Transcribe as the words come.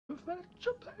Fetch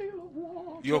a pail of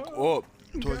water. Yok o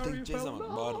tuvalete Gary gideceği fell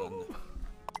zaman bağır anne. down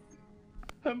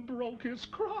and broke his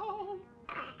crown.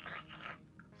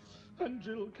 And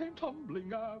Jill came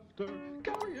tumbling after.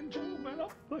 Gary and Jill went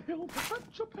up the hill to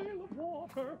fetch a pail of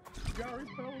water. Gary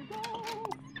fell down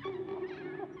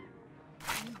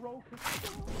and broke his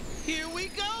crown. Here we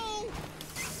go!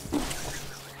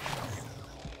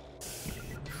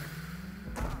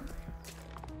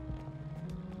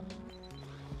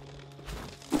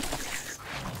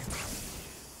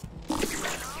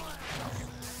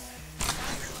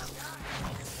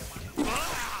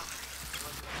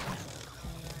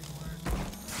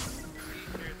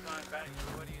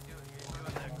 What are you doing? You're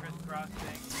doing the crisscross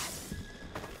thing.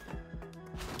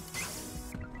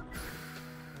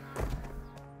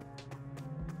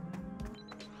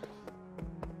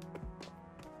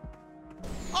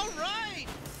 All right!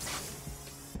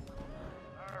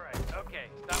 Alright, okay.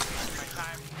 Stop wasting my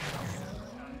time.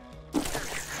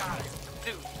 Here's time.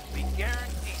 Dude, be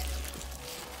guaranteed.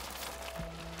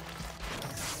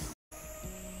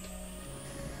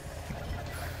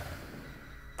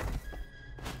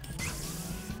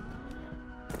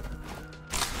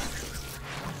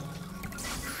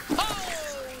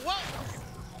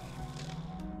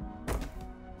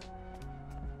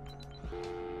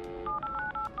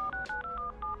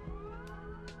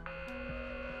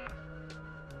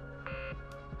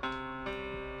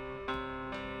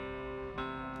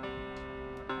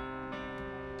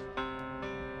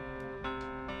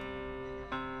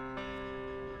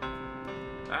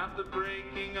 At the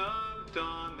breaking of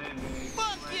dawn, they make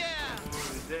Fuck yeah!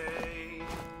 for the day.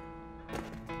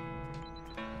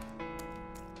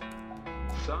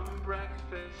 Some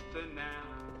breakfast, a nap,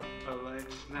 a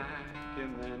light snack,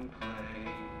 and then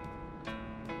play.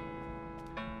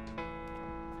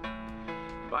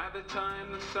 By the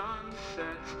time the sun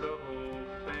sets, the whole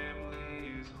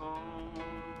family is home.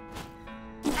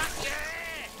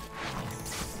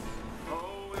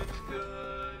 Oh, it's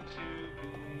good to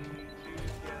be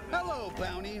together. Hello,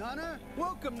 bounty hunter.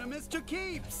 Welcome to Mr.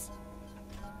 Keeps.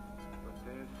 But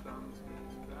there's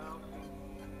something about me.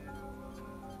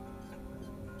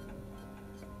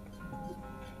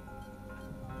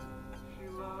 She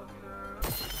loves her.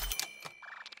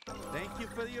 Thank you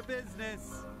for your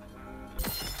business.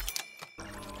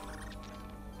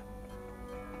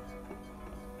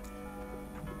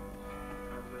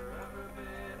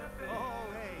 Oh,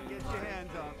 hey, get your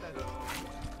hands off that.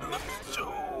 Look at you,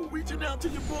 reaching out to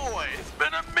your boy. It's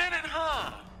been a minute,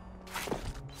 huh?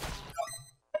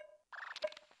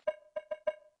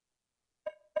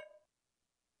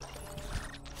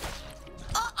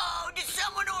 Uh-oh, did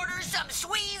someone order some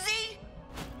sweezy?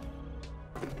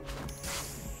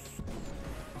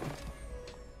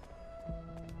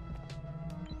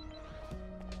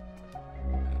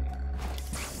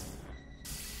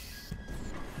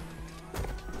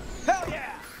 Hell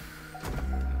yeah!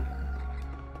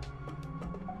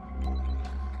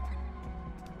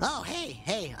 Oh, hey,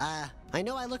 I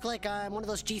know I look like I'm one of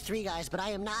those G3 guys, but I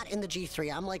am not in the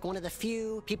G3. I'm like one of the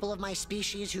few people of my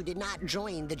species who did not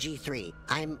join the G3.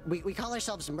 We call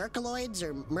ourselves Merkaloids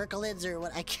or Merkalids or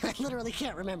what, I literally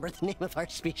can't remember the name of our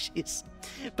species.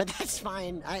 But that's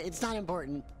fine, it's not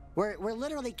important. We're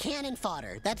literally cannon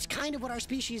fodder. That's kind of what our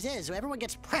species is. So everyone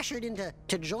gets pressured into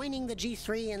joining the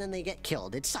G3 and then they get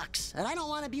killed. It sucks. And I don't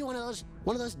want to be one of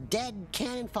those dead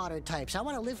cannon fodder types. I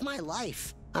want to live my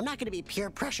life. I'm not going to be peer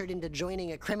pressured into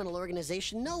joining a criminal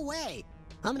organization. No way.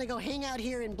 I'm going to go hang out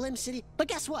here in Blim City. But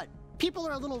guess what? People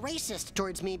are a little racist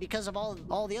towards me because of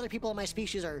all the other people in my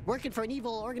species are working for an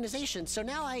evil organization. So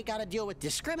now I got to deal with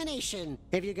discrimination,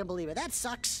 if you can believe it. That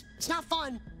sucks. It's not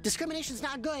fun. Discrimination's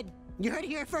not good. You heard it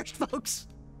here first, folks.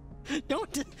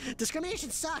 Discrimination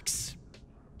sucks.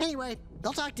 Anyway,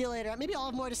 I'll talk to you later. Maybe I'll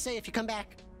have more to say if you come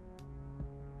back.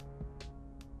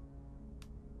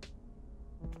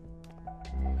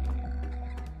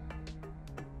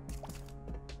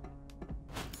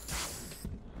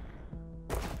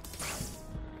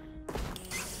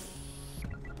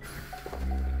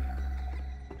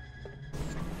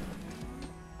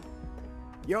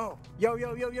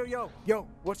 Yo,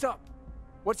 what's up?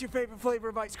 What's your favorite flavor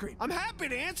of ice cream? I'm happy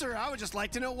to answer. I would just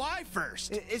like to know why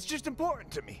first. It's just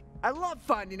important to me. I love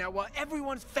finding out what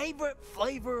everyone's favorite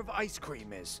flavor of ice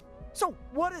cream is. So,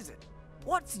 what is it?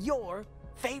 What's your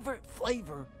favorite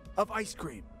flavor of ice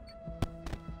cream?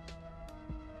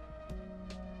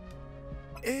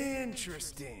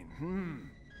 Interesting.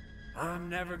 I'm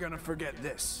never gonna forget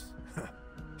this.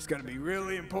 It's gonna be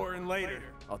really important later.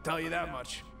 I'll tell you that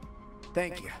much.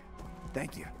 Thank you.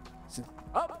 Thank you.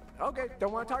 Oh, okay.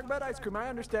 Don't want to talk about ice cream. I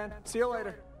understand. See you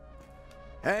later.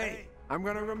 Hey, I'm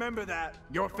gonna remember that.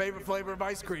 Your favorite flavor of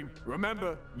ice cream.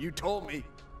 Remember, you told me.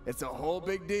 It's a whole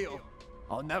big deal.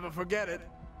 I'll never forget it.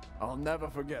 I'll never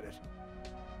forget it.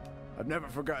 I've never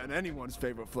forgotten anyone's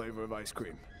favorite flavor of ice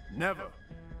cream. Never.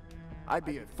 I'd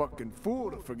be a fucking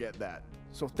fool to forget that.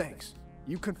 So thanks.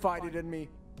 You confided in me,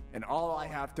 and all I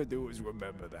have to do is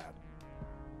remember that.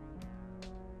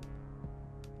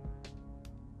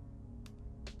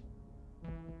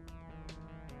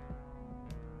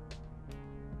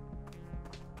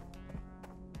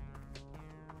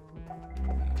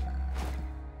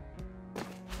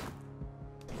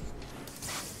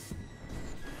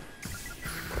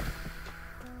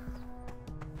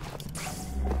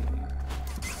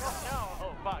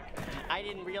 I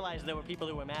didn't realize there were people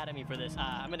who were mad at me for this.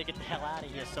 I'm gonna get the hell out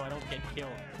of here so I don't get killed.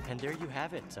 And there you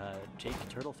have it. Jake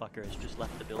Turtlefucker has just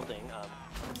left the building.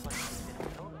 It's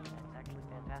actually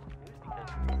fantastic news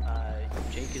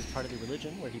because Jake is part of the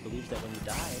religion where he believes that when you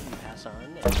die, you pass on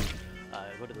and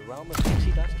go to the realm of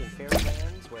pixie dust and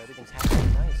fairylands where everything's happy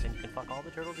and nice and you can fuck all the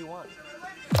turtles you want.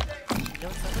 You know,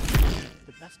 it's like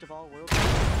the best of all worlds.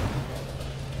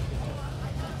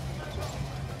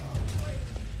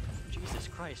 Jesus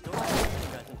Christ, don't let me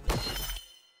guys into this.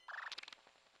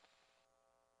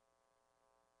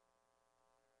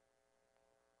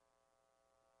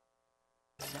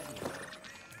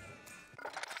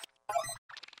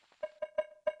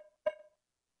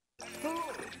 Hello,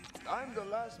 I'm the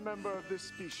last member of this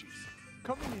species,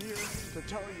 coming here to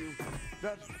tell you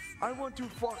that I want to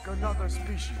fuck another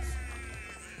species.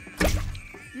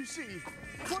 You see,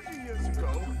 20 years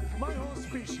ago, my whole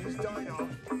species died off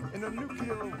in a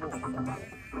nuclear war.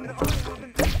 And I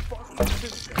haven't fucked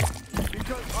since then,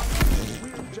 because I have this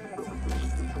weird genital.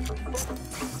 But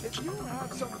if you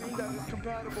have something that is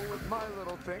compatible with my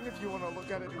little thing, if you want to look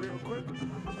at it real quick,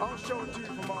 I'll show it to you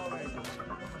from all angles.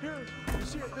 Here, you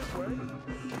see it this way. Now I'm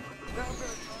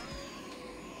gonna try.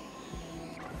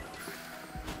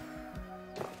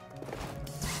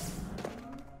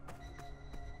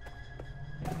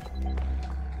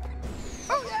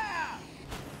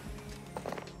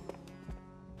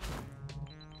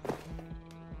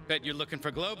 Bet you're looking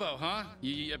for Globo, huh?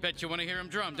 I bet you want to hear him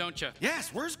drum, don't you? Yes,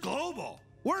 where's Global?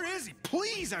 Where is he?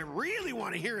 Please, I really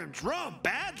want to hear him drum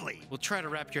badly. Well, try to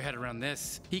wrap your head around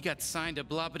this. He got signed to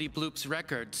Blobbity Bloops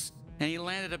Records, and he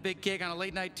landed a big gig on a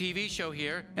late-night TV show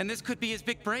here, and this could be his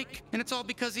big break. And it's all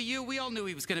because of you. We all knew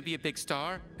he was going to be a big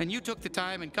star, and you took the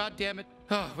time, and goddamn it,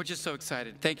 oh, we're just so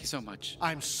excited. Thank you so much.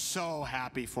 I'm so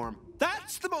happy for him.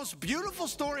 That's the most beautiful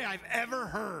story I've ever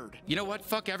heard. You know what?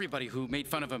 Fuck everybody who made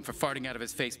fun of him for farting out of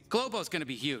his face. Globo's gonna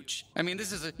be huge. I mean,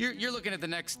 this is you're looking at the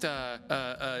next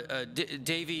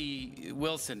Davey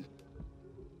Wilson.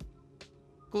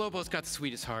 Globo's got the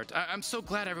sweetest heart. I'm so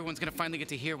glad everyone's gonna finally get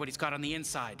to hear what he's got on the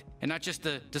inside, and not just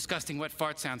the disgusting wet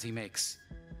fart sounds he makes.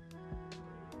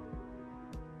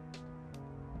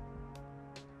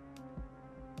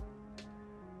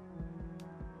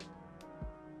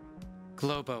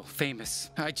 Globo,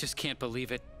 famous. I just can't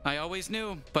believe it. I always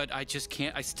knew, but I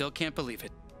still can't believe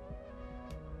it.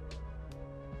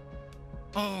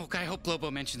 Oh, I hope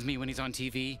Globo mentions me when he's on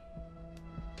TV.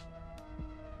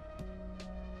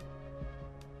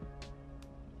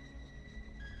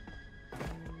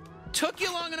 Took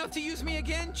you long enough to use me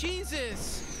again?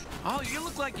 Jesus! Oh, you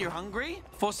look like you're hungry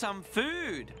for some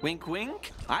food. Wink,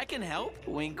 wink. I can help.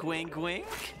 Wink, wink, wink.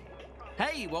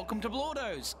 Hey, welcome to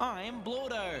Blordo's. I'm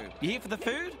Blordo. You here for the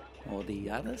food? Or the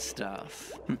other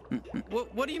stuff?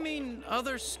 What do you mean,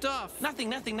 other stuff?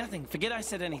 Nothing. Forget I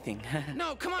said anything.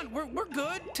 No, come on, we're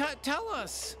good. Tell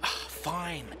us.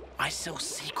 Fine. I sell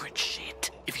secret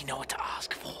shit, if you know what to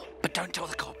ask for. But don't tell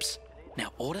the cops.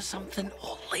 Now order something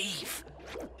or leave.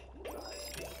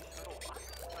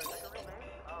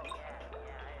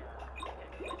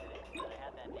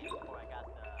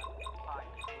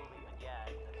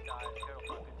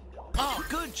 Oh,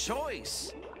 good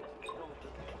choice.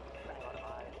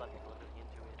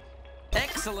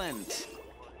 Excellent.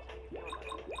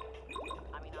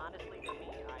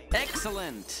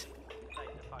 Excellent.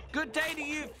 Good day to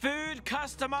you, food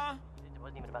customer. It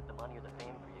wasn't even about the money or the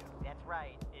fame for you. That's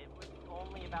right. It was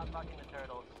only about fucking the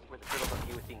turtles. Were the turtles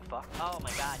okay with being fucked? Oh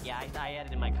my god, yeah, I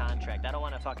added in my contract. I don't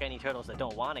want to fuck any turtles that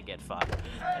don't want to get fucked.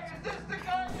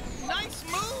 Nice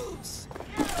moves!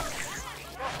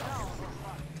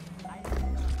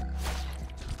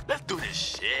 Let's do this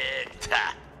shit.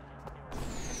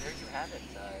 There you have it,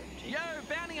 Yo,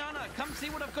 Bounty Hunter, come see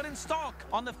what I've got in stock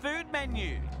on the food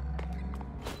menu.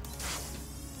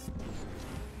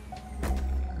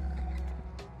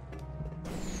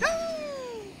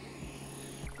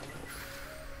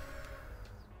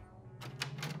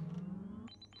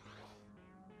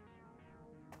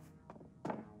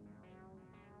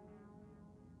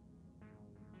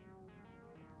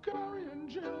 Gary and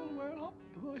Jill went up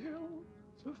the hill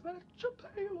to fetch a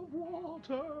pail of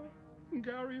water.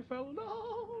 Gary fell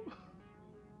down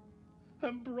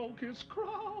and broke his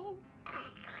crown.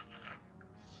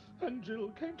 And Jill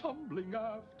came tumbling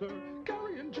after.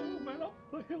 Gary and Jill went up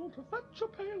the hill to fetch a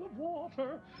pail of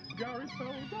water. Gary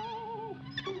fell down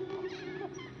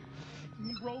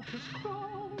and broke his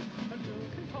crown. And Jill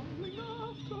came tumbling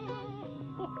after.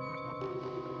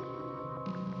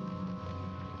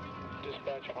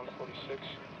 Dispatch 146.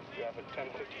 You have a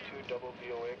 1052 double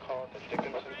VOA call at the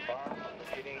Dickinson Farm.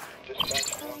 Repeating,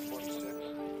 dispatch 146.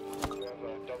 You have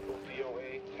a double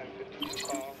VOA 1052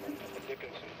 call at the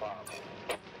Dickinson Farm.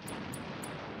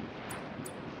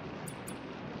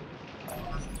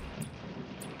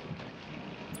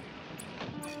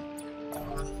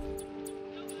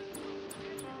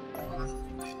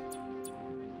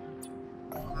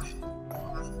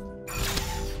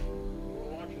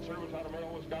 Auction service out of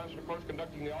Merrill, Wisconsin, of course,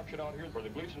 conducting the auction out here for the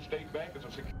Gleason State Bank as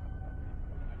a security.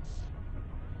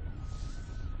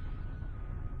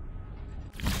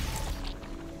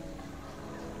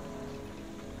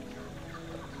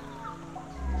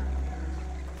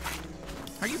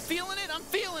 Are you feeling it? I'm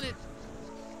feeling it.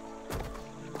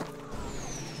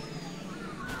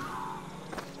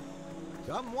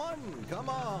 Come one, come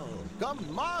all, come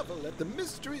marvel at the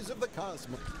mysteries of the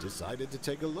cosmos. Decided to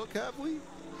take a look, have we?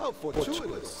 How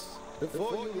fortuitous.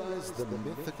 Before you lies the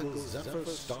mythical Zephyr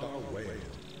Star Whale.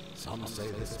 Some say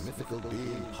this mythical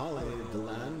being pollinated the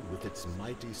land with its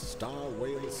mighty star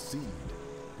whale seed,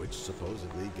 which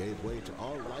supposedly gave way to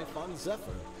all life on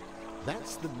Zephyr.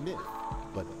 That's the myth,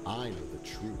 but I know the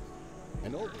truth.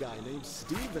 An old guy named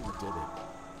Steven did it.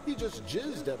 He just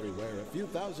jizzed everywhere a few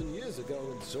thousand years ago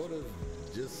and sort of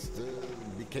just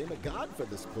became a god for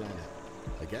this planet,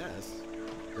 I guess.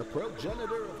 The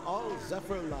progenitor of all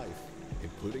Zephyr life,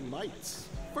 including mites,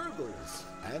 burglars,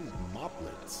 and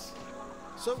moplets.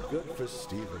 So good for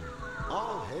Steven.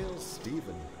 All hail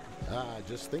Steven.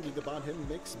 Just thinking about him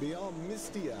makes me all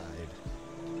misty-eyed.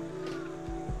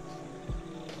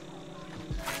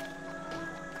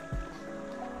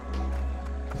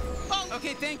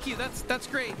 Okay, thank you. That's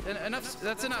great.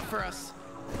 That's enough for us.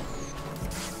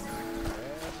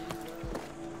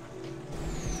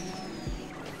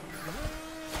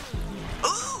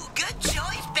 Ooh, good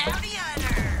choice, bounty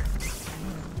hunter.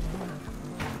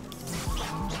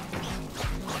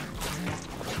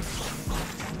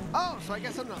 Oh, so I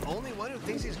guess I'm the only one who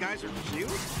thinks these guys are cute?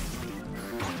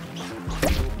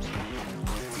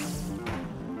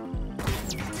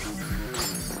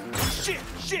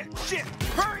 Shit!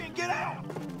 Hurry and get out!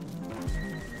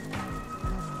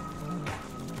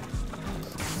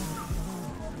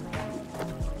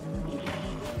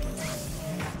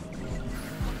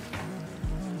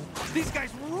 These guys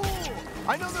rule!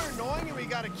 I know they're annoying and we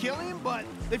gotta kill him, but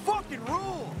they fucking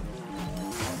rule!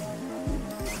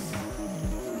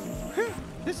 Whew,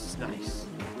 this is nice.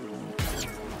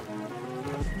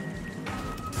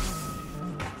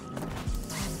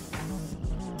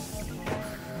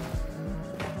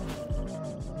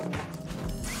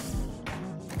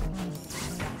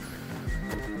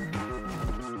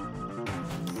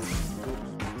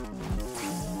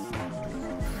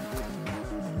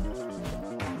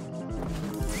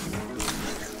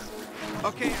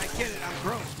 Okay, I get it, I'm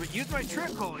gross, but use my trick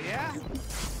hole, yeah?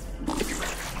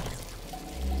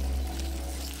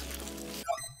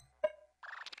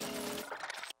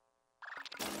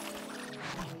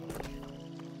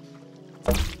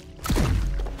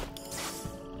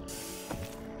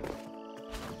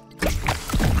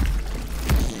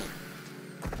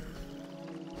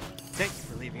 Thank you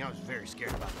for leaving, I was very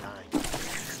scared about dying.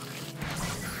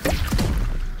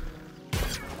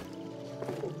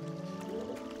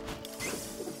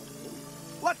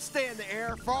 Let's stay in the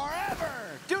air forever!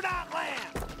 Do not land!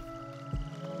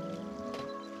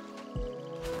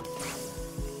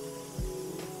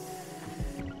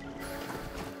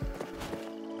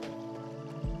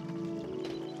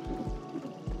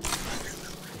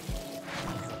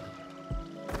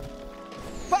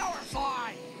 Power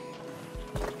fly!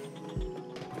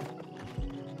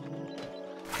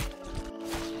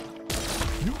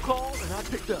 You called and I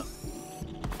picked up.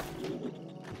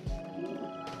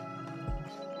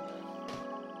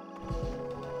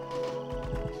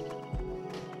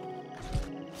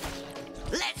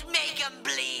 Let's make them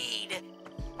bleed.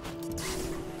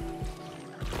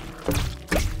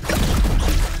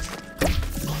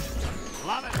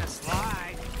 Loving the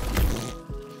slide.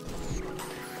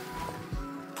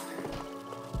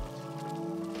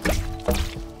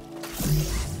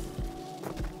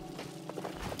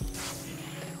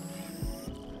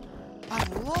 I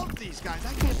love these guys.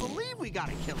 I can't believe we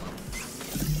gotta kill them.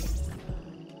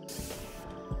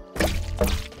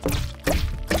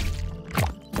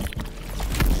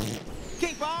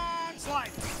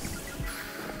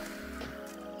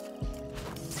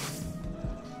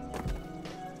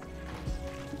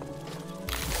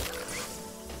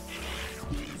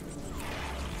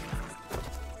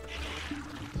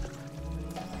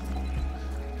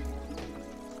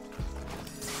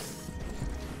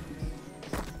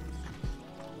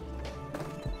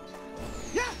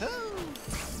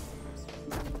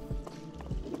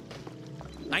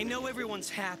 I know everyone's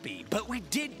happy, but we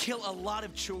did kill a lot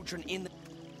of children in the...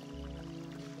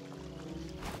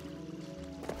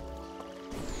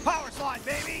 Power slide,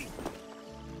 baby!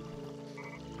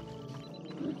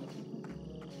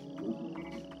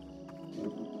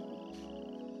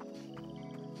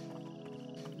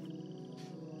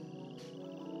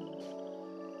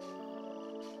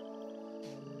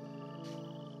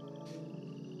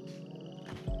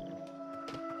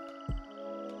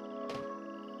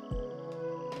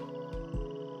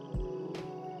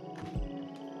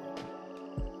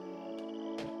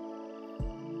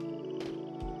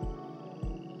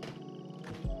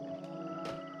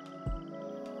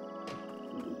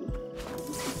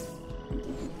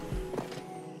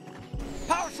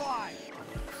 Power slide!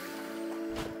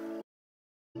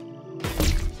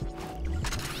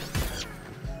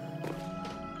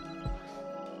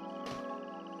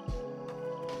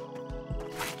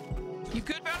 You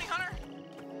good, Bounty Hunter?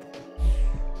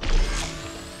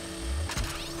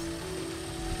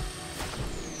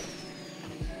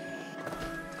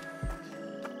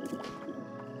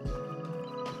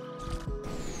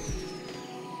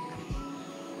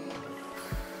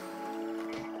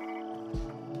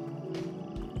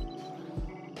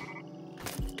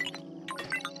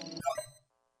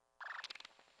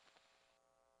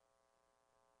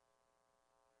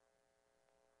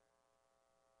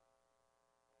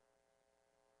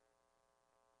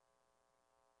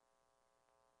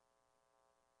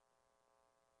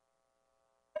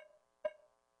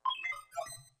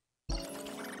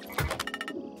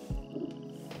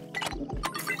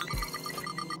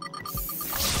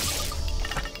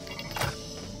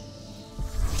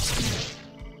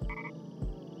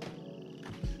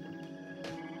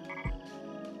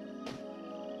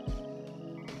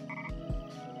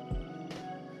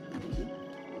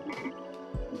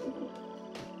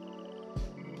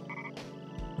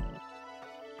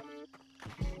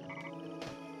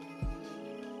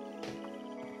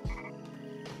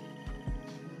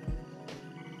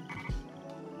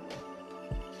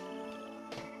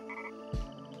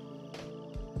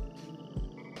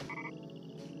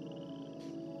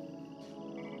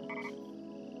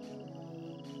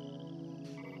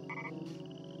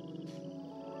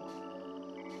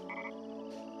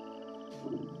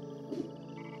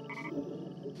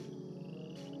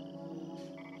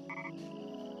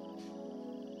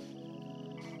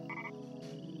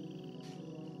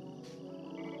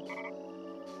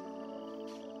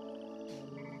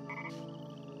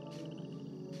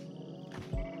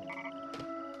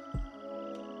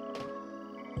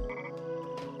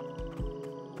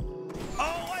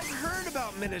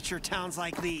 About miniature towns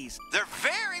like these. They're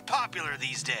very popular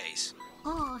these days.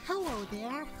 Oh, hello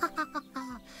there.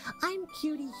 I'm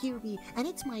Cutie Hubie, and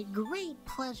it's my great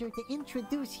pleasure to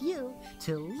introduce you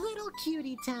to Little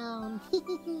Cutie Town.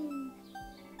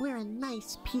 We're a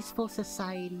nice, peaceful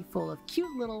society full of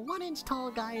cute little 1-inch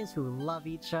tall guys who love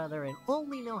each other and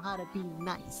only know how to be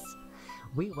nice.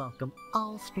 We welcome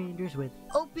all strangers with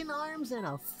open arms and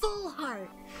a full heart.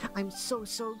 I'm so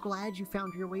glad you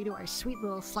found your way to our sweet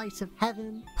little slice of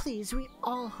heaven. Please, we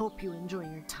all hope you enjoy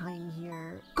your time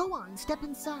here. Go on, step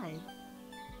inside.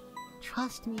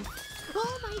 Trust me.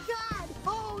 Oh my god!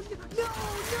 Oh, no,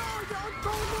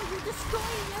 you're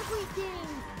destroying everything!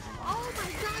 Oh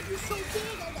my god, you're so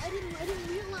big! I didn't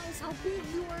realize how big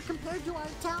you were compared to our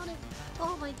town.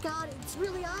 Oh my god, it's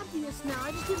really obvious now.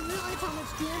 I just didn't realize how much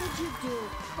damage you do.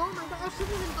 Oh my god, I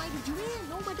shouldn't have invited you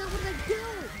in. Oh my god, what did I do?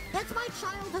 That's my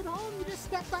childhood home. You just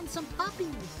stepped on some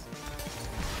puppies.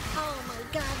 Oh my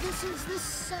god, this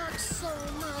sucks so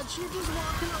much. You're just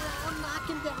walking around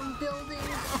knocking down buildings.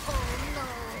 Oh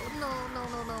no.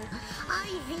 I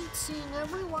hate seeing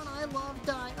everyone I love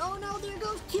die. Oh no, there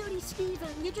goes Cutie Steven.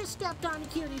 You just stepped on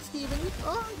Cutie Steven.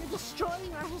 Oh, you're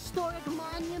destroying our historic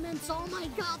monuments. Oh my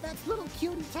god, that's Little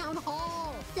Cutie Town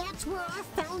Hall. That's where our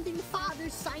founding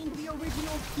fathers signed the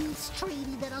original peace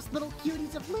treaty that us little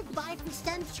cuties have lived by for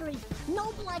centuries.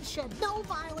 No bloodshed, no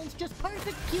violence, just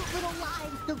perfect cute little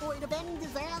lives devoid of any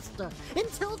disaster.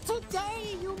 Until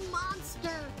today, you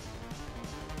monster!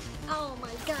 Oh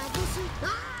my god,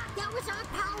 that was our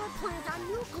power plant, our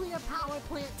nuclear power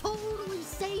plant. Totally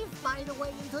safe, by the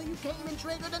way, until you came and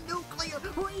triggered a nuclear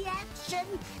reaction.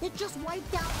 It just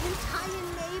wiped out the entire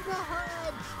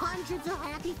neighborhood. Hundreds of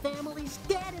happy families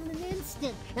dead in an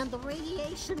instant. And the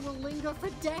radiation will linger for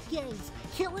decades,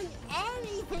 killing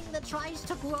anything that tries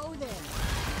to grow there.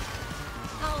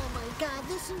 Oh my god,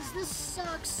 this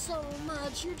sucks so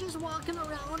much. You're just walking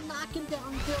around knocking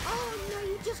down bills. Oh no,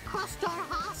 you just crushed our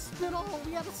hospital.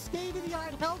 We have a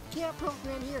state-of-the-art healthcare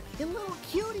program here in little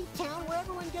cutie town where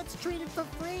everyone gets treated for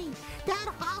free. That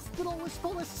hospital was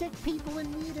full of sick people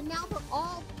in need and now they're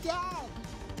all dead.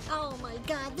 Oh my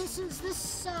god, this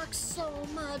sucks so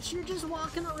much. You're just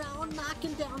walking around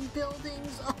knocking down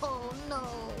buildings. Oh no.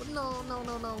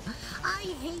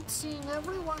 I hate seeing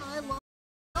everyone I love.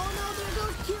 Oh no, there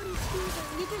goes Cutie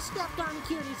Steven. You just stepped on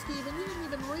Cutie Steven. You didn't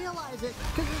even realize it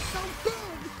because you're so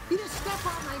big. You just stepped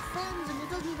on my friends and it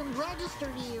doesn't even register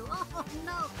to you. Oh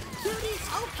no. Cuties,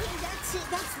 okay, that's it.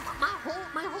 That's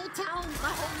my whole town, my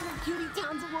whole little cutie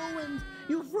town's ruined.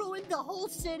 You've ruined the whole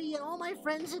city and all my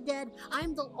friends are dead.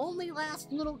 I'm the only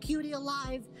last little cutie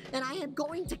alive and I am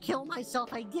going to kill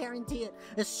myself, I guarantee it.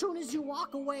 As soon as you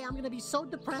walk away, I'm gonna be so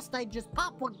depressed I just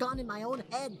pop a gun in my own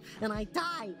head and I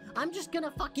die. I'm just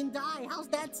gonna fucking die. How's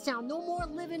that sound? No more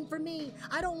living for me.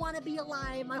 I don't want to be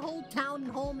alive. My whole town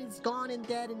and home is gone and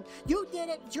dead and you did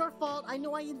it. It's your fault. I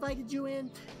know I invited you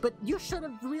in, but you should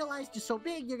have realized you're so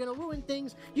big, you're gonna ruin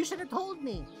things. You should have told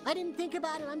me. I didn't think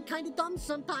about it. I'm kind of dumb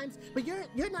sometimes, but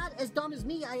you're not as dumb as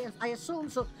me, I assume,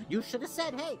 so you should have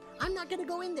said, hey, I'm not gonna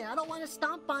go in there. I don't want to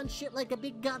stomp on shit like a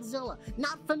big Godzilla.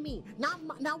 Not for me. Not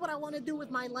what I want to do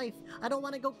with my life. I don't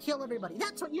want to go kill everybody.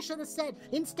 That's what you should have said.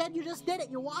 Instead, you just did it.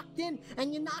 You walked in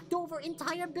and you knocked over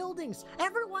entire buildings.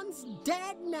 Everyone's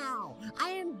dead now.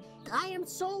 I am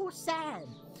so sad.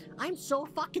 I'm so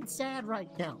fucking sad right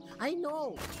now. I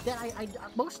know that I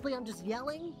mostly I'm just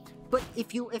yelling, but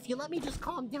if you let me just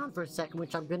calm down for a second,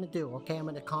 which I'm gonna do, okay? I'm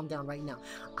gonna calm down right now.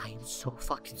 I am so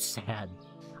fucking sad.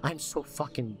 I'm so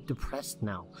fucking depressed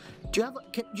now.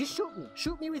 Just shoot me.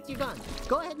 Shoot me with your gun.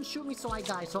 Go ahead and shoot me so I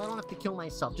die, so I don't have to kill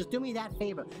myself. Just do me that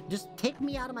favor. Just take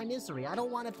me out of my misery. I don't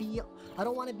want to be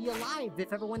alive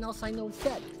if everyone else I know is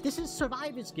dead. This is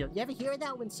survivor's guilt. You ever hear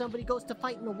that when somebody goes to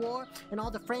fight in a war and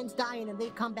all the friends die and then they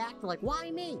come back? They're like,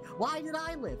 why me? Why did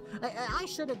I live? I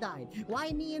should have died.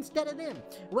 Why me instead of them?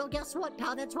 Well, guess what,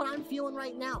 pal? That's what I'm feeling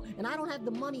right now. And I don't have the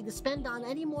money to spend on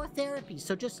any more therapy.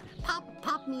 So just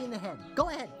pop me in the head. Go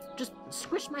ahead. Just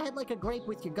squish my head like a grape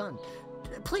with your gun.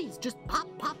 Please, just pop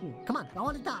me. Come on, I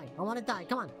want to die. Come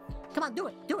on, do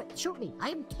it. Shoot me.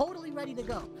 I am totally ready to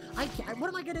go. What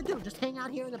am I gonna do? Just hang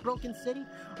out here in the broken city?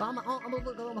 I'm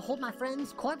gonna hold my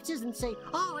friends' corpses and say,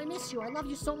 oh, I miss you. I love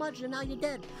you so much, and now you're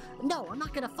dead. No, I'm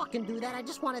not gonna fucking do that. I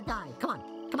just want to die. Come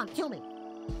on, kill me.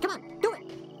 Come on, do it.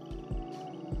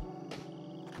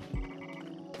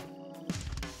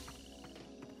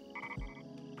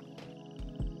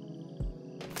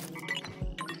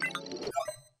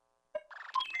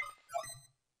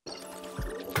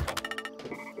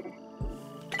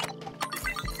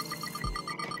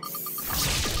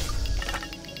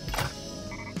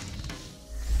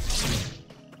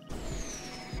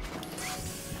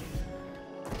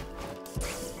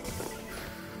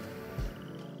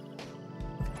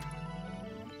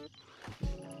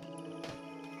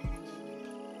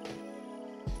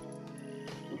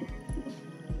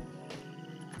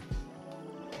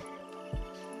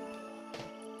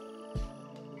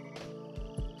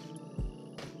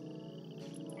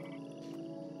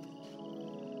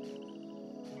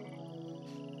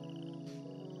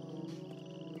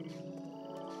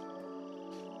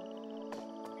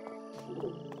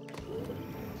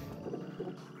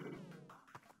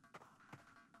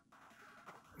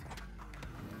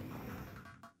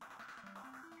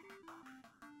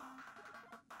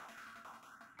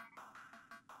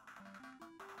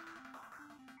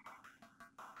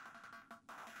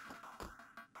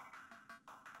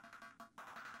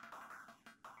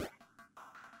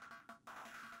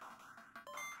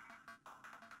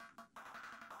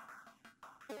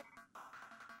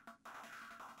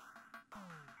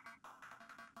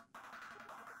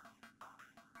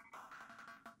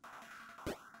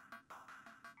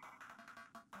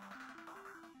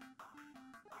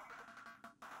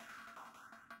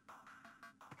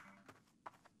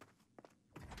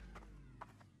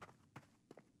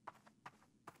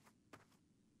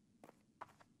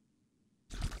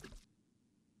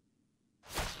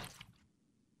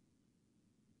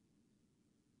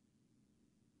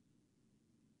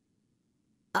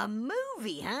 A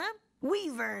movie, huh?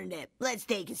 We've earned it. Let's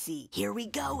take a seat. Here we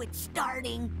go. It's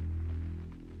starting.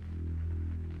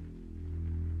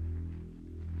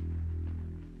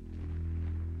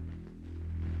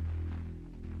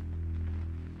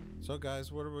 So,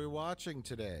 guys, what are we watching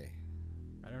today?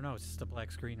 I don't know. It's just a black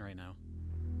screen right now.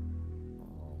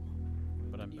 Oh.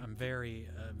 But I'm very,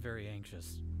 very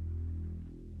anxious.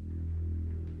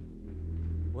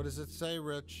 What does it say,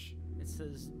 Rich? It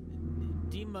says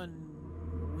Demon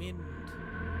wind.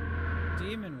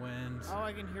 Demon wind. Oh,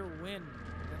 I can hear wind.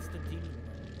 That's the demon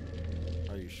wind.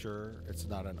 Are you sure it's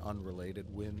not an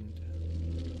unrelated wind?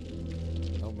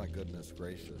 Oh my goodness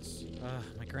gracious.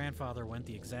 My grandfather went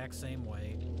the exact same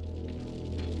way.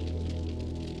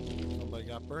 Somebody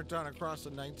got burnt down across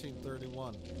in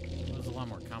 1931. It was a lot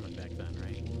more common back then,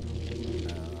 right?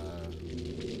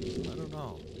 I don't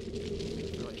know. I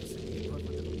feel like it's the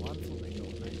equivalent of the lawn flamingo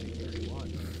in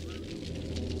 1931.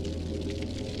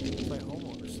 That's why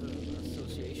homeowners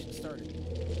association started.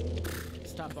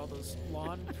 Stop all those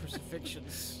lawn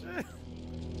crucifixions.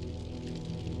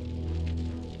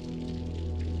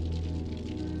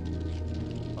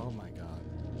 Oh my God.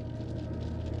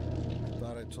 I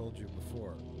thought I told you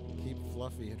before. Keep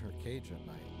Fluffy in her cage at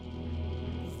night.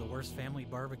 This is the worst family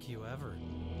barbecue ever.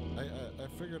 I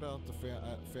figured out the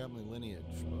family lineage,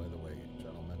 by the way,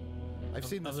 gentlemen. I've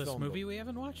seen this film movie we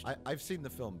haven't watched? I've seen the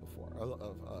film before,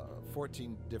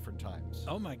 14 different times.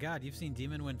 Oh my God, you've seen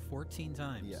Demon Wind 14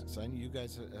 times. Yes, I know you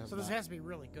guys have. So this has to be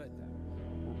really good, then.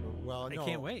 Well, no, I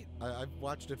can't wait. I've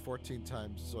watched it 14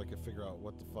 times so I can figure out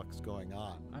what the fuck's going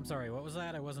on. I'm sorry, what was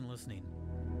that? I wasn't listening.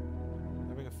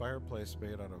 Having a fireplace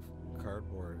made out of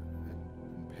cardboard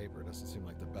and paper doesn't seem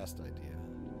like the best idea.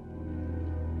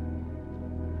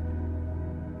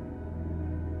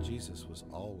 Jesus was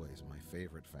always my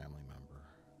favorite family member.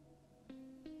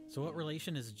 So what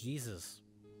relation is Jesus?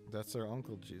 That's their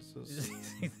Uncle Jesus.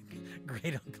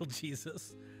 Great Uncle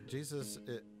Jesus. Jesus,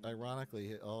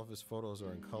 ironically, all of his photos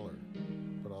are in color,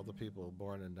 but all the people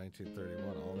born in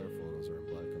 1931, all their photos are in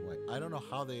black and white. I don't know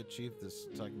how they achieved this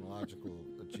technological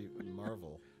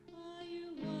marvel.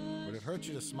 Would it hurt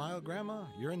you to smile, Grandma?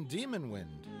 You're in Demon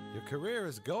Wind. Your career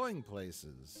is going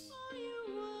places.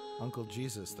 Uncle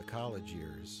Jesus, the college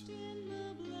years.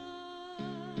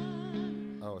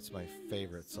 Oh, it's my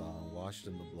favorite song, Washed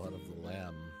in the Blood of the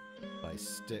Lamb by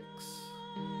Styx.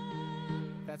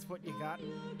 That's what you got?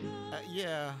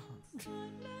 Yeah.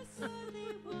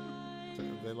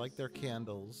 They like their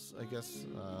candles, I guess.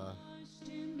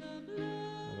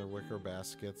 Their wicker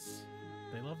baskets.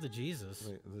 They love the Jesus.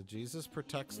 The Jesus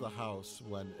protects the house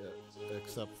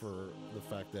except for the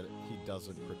fact that he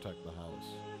doesn't protect the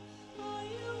house.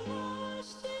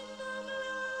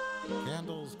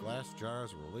 Candles, glass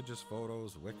jars, religious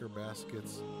photos, wicker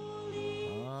baskets.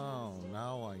 Oh,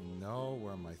 now I know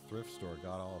where my thrift store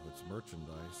got all of its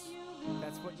merchandise.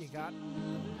 That's what you got?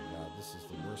 Oh my God, this is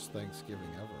the worst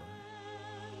Thanksgiving ever.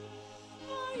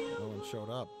 No one showed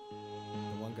up.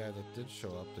 The one guy that did show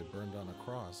up, they burned on a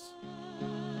cross.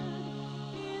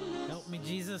 Help me,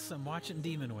 Jesus! I'm watching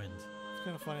Demon Wind. It's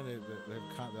kind of funny. They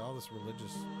have all this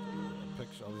religious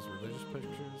picture, all these religious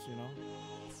pictures, you know.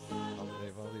 They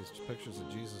have all these pictures of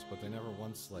Jesus, but they never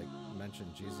once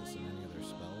mention Jesus in any of their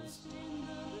spells.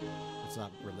 It's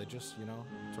not religious, you know.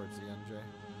 Towards the end, Jay.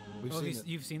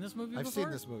 You've seen this movie before? I've seen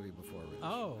this movie before, Rich.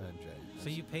 Oh. And Jay. So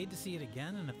you paid to see it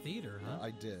again in a theater, huh?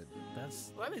 I did. Well,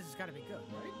 that means it's got to be good,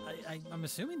 right? I'm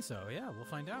assuming so, yeah. We'll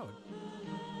find out.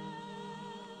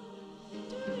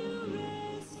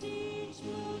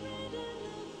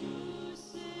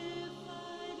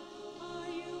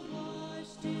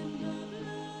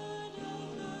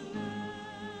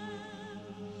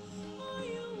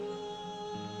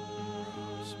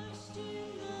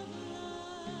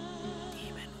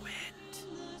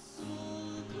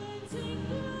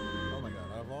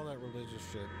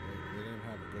 Shit, they didn't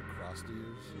have a good cross to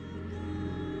use.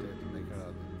 They had to make it out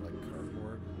of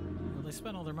cardboard. Well, they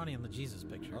spent all their money on the Jesus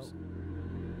pictures.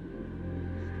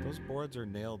 Oh. Those boards are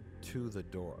nailed to the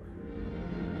door.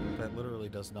 That literally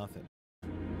does nothing.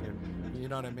 You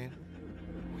know what I mean?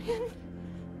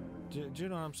 Do you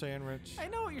know what I'm saying, Rich? I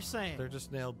know what you're saying. They're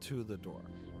just nailed to the door.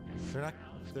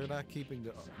 They're not keeping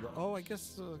the oh, I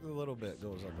guess a little bit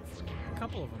goes on the front. A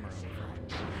couple of them are on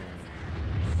the front.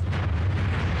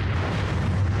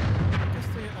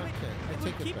 Okay, it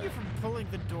would keep you from pulling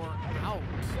the door out.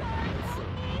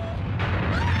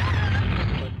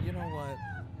 But you know what?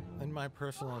 In my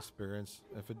personal experience,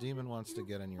 if a demon wants to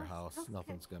get in your house,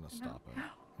 nothing's gonna stop it.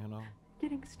 You know?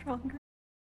 Getting stronger.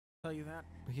 Tell you that?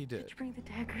 He did. Did you bring the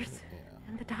daggers? Yeah.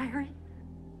 And the diary?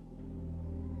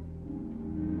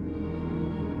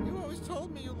 You always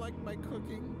told me you liked my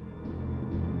cooking.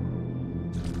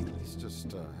 He's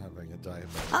just having a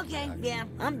diabetic. Okay, yeah,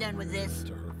 I'm done with this.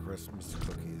 To her Christmas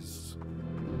cookies.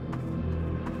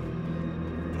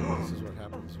 This is what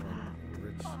happens when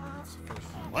Rich eats fish.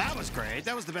 Well, that was great.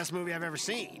 That was the best movie I've ever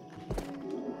seen.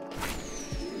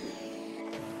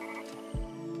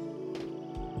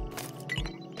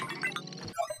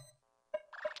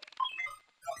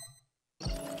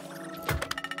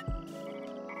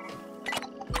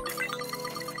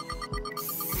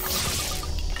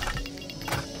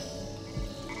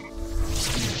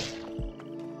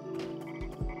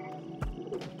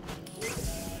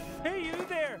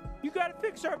 there! You gotta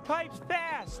fix our pipes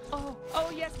fast!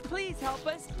 Oh yes, please help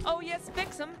us. Oh yes,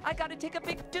 fix them. I gotta take a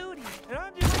big duty. And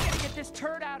I'm just gonna get this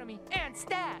turd out of me. And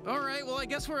stat! Alright, well I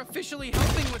guess we're officially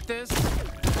helping with this.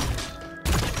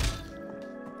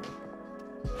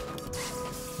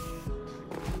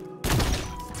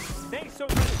 Thanks so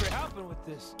much for helping with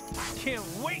this. I can't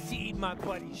wait to eat my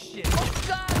buddy's shit. Oh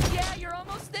God, yeah, you're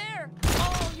almost there.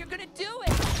 Oh, you're gonna do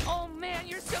it. Oh man,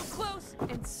 you're so close.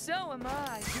 And so am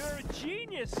I. You're a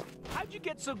genius. How'd you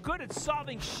get so good at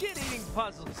solving shit-eating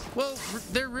puzzles? Well,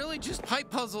 they're really just pipe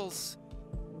puzzles.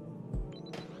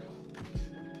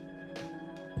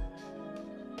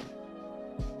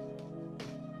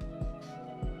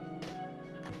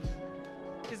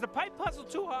 Is the pipe puzzle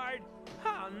too hard?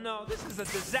 Oh no, this is a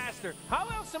disaster. How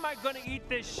else am I gonna eat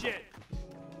this shit?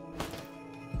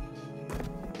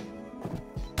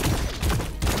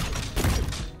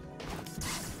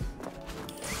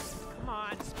 Come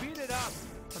on, speed it up.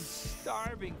 I'm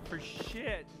starving for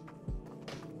shit.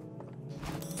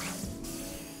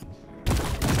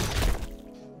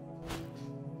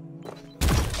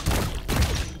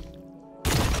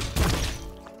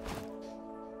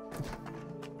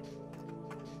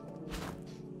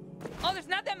 Oh, there's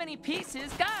not that many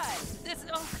pieces. Guys,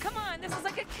 come on, this is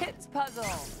like a kid's puzzle.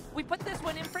 We put this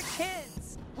one in for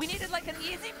kids. We needed like an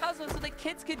easy puzzle so the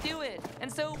kids could do it.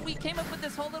 And so we came up with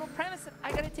this whole little premise that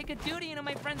I gotta take a duty into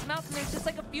my friend's mouth and there's just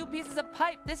like a few pieces of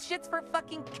pipe. This shit's for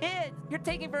fucking kids. You're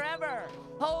taking forever.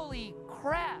 Holy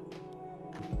crap.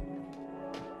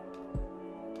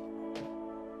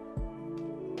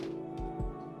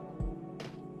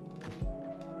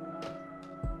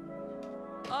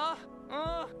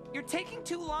 You're taking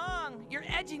too long. You're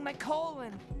edging my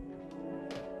colon.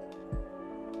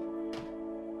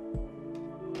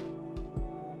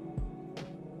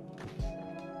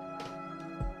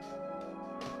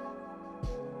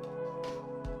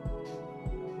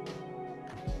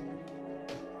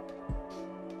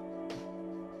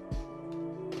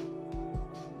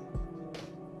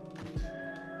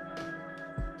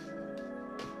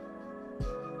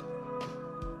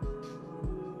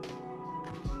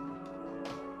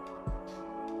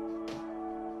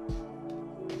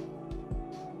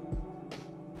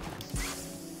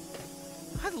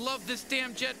 I love this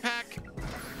damn jetpack.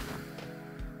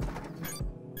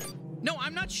 No,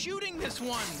 I'm not shooting this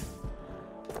one.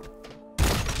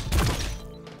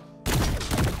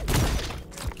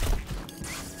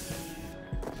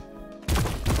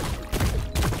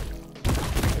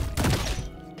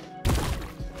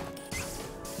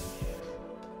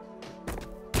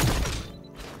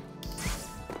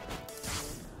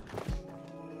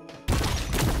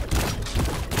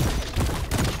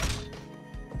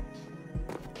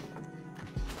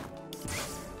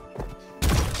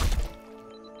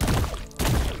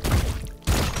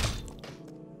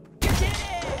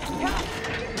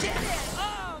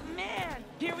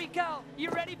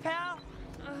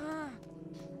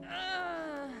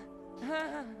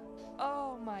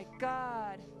 Oh my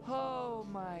God. Oh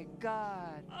my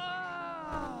God.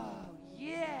 Oh,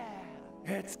 yeah.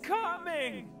 It's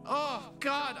coming. Oh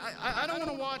God, I don't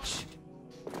want to watch.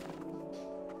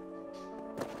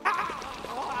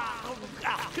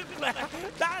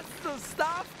 That's the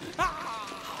stuff.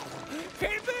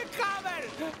 Keep it coming.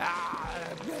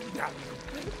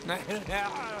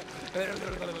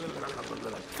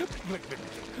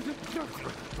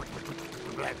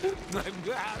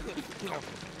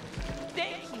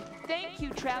 Thank you,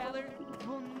 traveler.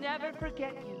 We'll never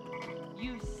forget you.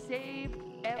 You saved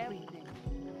everything.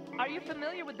 Are you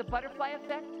familiar with the butterfly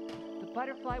effect? The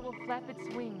butterfly will flap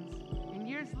its wings, and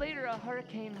years later a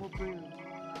hurricane will brew.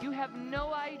 You have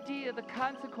no idea the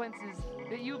consequences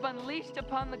that you've unleashed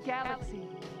upon the galaxy.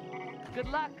 Good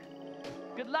luck.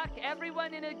 Good luck.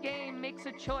 Everyone in a game makes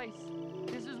a choice.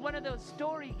 This is one of those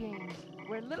story games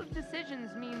where little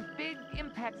decisions mean big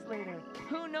impacts later.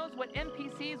 Who knows what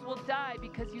NPCs will die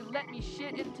because you let me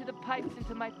shit into the pipes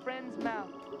into my friend's mouth.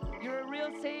 You're a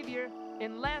real savior,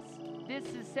 unless this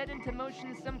is set into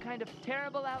motion some kind of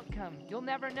terrible outcome. You'll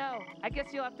never know. I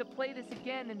guess you'll have to play this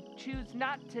again and choose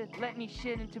not to let me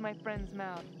shit into my friend's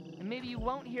mouth. And maybe you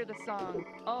won't hear the song.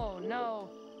 Oh no.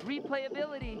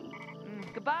 Replayability.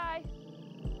 Goodbye.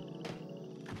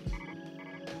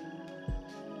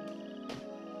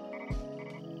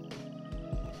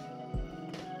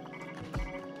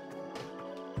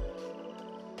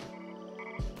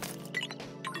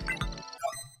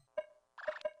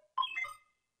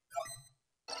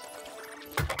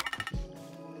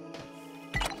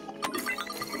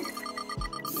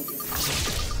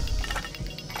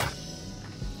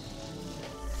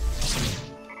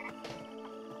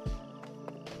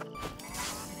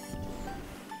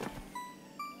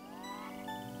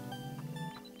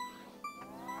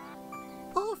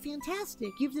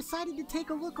 fantastic. You've decided to take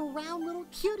a look around Little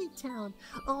Cutie Town.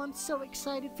 Oh, I'm so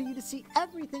excited for you to see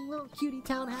everything Little Cutie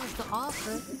Town has to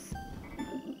offer.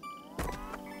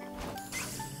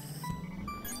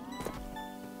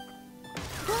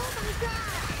 Oh my god!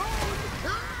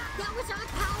 That was our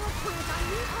power plant! I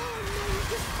mean, oh no, you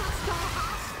just crushed our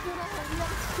hospital! We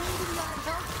have a state-of-the-art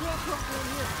healthcare program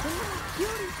here in Little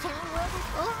Cutie Town where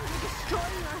we're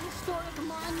destroying our historic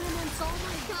monuments! Oh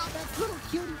my god, that's Little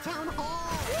Cutie Town Hall!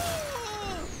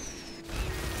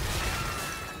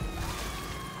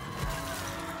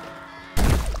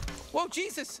 Whoa,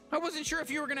 Jesus! I wasn't sure if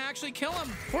you were gonna actually kill him.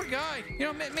 Poor guy. You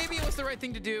know, maybe it was the right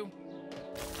thing to do.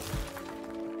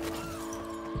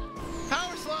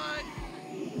 Power slide!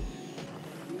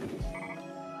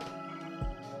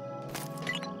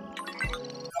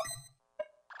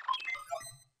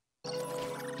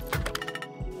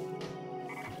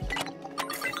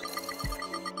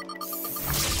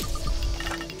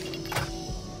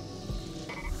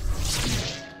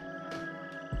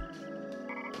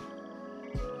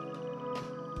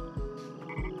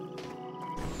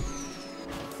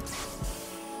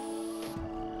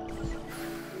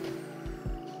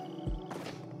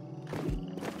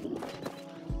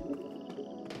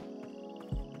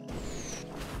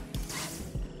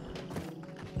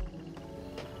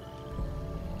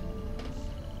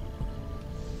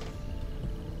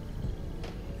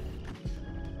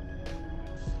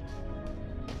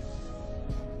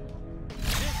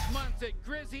 At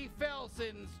Grizzy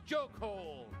Felson's Joke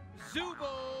Hole.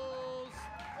 Zubos!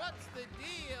 What's the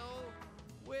deal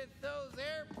with those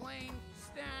airplane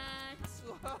stacks?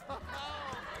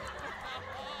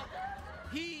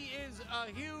 He is a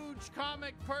huge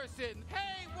comic person.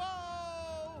 Hey,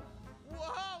 whoa!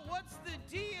 Whoa, what's the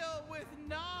deal with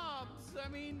knobs? I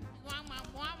mean,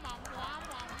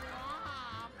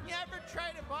 you ever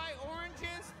try to buy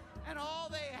oranges and all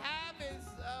they have is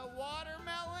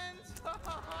watermelons?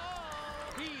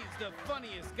 He's the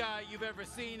funniest guy you've ever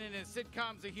seen, and his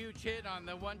sitcom's a huge hit on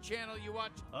the one channel you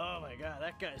watch. Oh my god,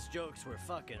 that guy's jokes were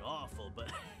fucking awful,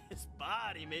 but his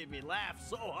body made me laugh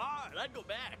so hard, I'd go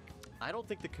back. I don't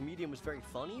think the comedian was very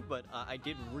funny, but I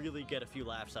did really get a few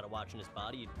laughs out of watching his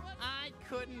body. I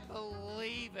couldn't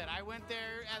believe it. I went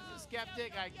there as a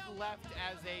skeptic, I left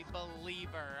as a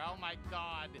believer. Oh my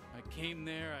god. I came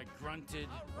there, I grunted,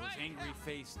 I was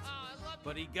angry-faced,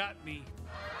 but he got me.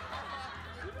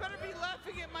 You better be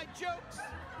laughing at my jokes.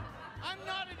 I'm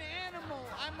not an animal.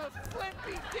 I'm a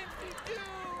flippy dippy dude.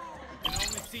 You can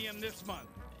only see him this month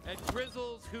at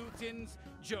Grizzle's Hootin's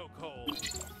Joke Hole.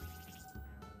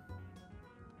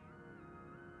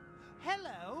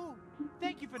 Hello.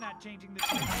 Thank you for not changing the.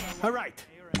 All right,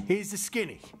 here's the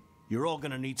skinny. You're all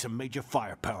gonna need some major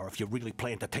firepower if you really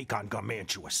plan to take on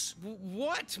Garmantuous.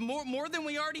 What? More than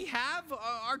we already have?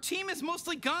 Our team is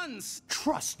mostly guns.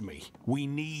 Trust me, we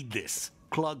need this.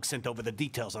 Klug sent over the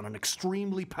details on an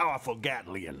extremely powerful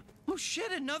Gatlian. Oh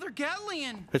shit, another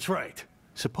Gatlian! That's right.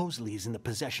 Supposedly he's in the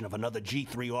possession of another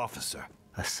G3 officer,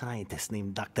 a scientist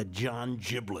named Dr. John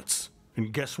Giblets.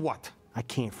 And guess what? I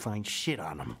can't find shit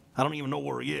on him. I don't even know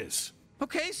where he is.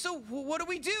 Okay, so what do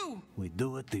we do? We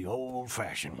do it the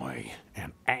old-fashioned way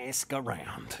and ask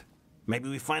around. Maybe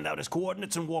we find out his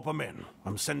coordinates and warp him in.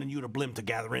 I'm sending you to Blim to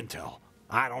gather intel.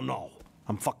 I don't know.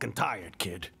 I'm fucking tired,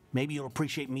 kid. Maybe you'll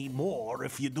appreciate me more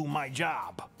if you do my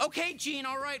job. Okay, Gene,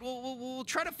 all right. We'll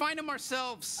try to find him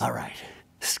ourselves. All right.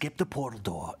 Skip the portal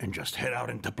door and just head out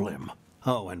into Blim.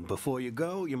 Oh, and before you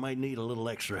go, you might need a little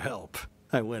extra help.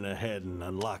 I went ahead and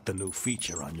unlocked a new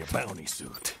feature on your bounty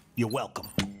suit. You're welcome.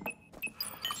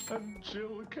 And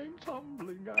Jill came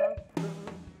tumbling after.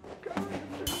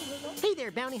 Hey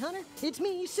there, bounty hunter. It's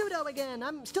me, Pseudo again.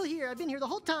 I'm still here. I've been here the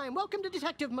whole time. Welcome to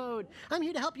Detective Mode. I'm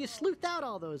here to help you sleuth out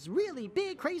all those really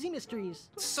big, crazy mysteries.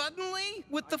 Suddenly?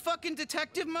 With the fucking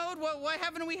detective mode? Why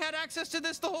haven't we had access to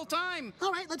this the whole time?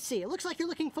 All right, let's see. It looks like you're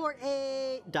looking for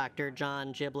a... Dr.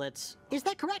 John Giblets. Is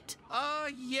that correct?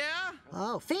 Yeah.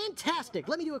 Oh, fantastic.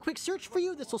 Let me do a quick search for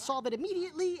you. This will solve it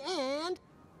immediately, and...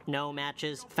 No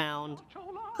matches found.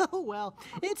 Oh, well,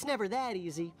 it's never that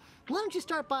easy. Why don't you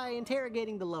start by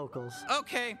interrogating the locals?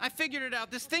 Okay, I figured it out.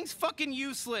 This thing's fucking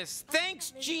useless.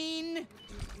 Thanks, Gene!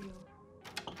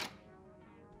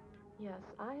 Yes,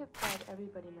 I have tried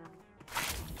everybody now.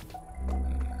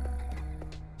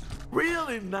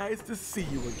 Really nice to see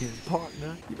you again,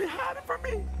 partner. You been hiding from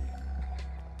me?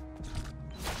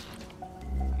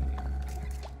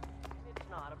 It's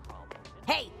not a problem.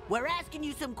 Hey, we're asking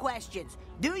you some questions.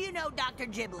 Do you know Dr.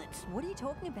 Giblets? What are you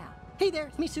talking about? Hey there,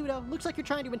 it's me, Pseudo. Looks like you're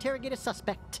trying to interrogate a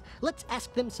suspect. Let's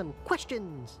ask them some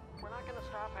questions. We're not gonna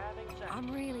stop having sex.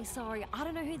 I'm really sorry. I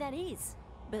don't know who that is.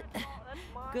 But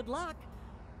good luck.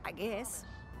 I guess.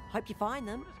 Hope you find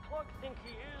them. Who does Clug think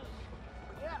he is?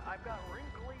 Yeah, I've got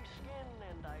wrinkly skin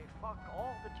and I fuck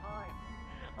all the time.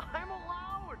 I'm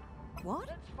allowed. What?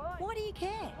 That's fine. Why do you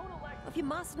care? If you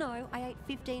must know, I ate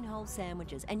 15 whole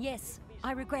sandwiches. And yes,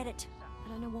 I regret it. I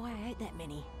don't know why I ate that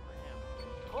many.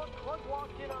 Clug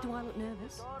walked in on Do I look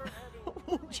nervous?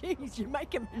 Oh, jeez, you're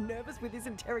making me nervous with this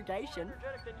interrogation.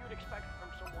 energetic than you'd expect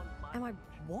from someone my Am I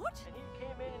what? And he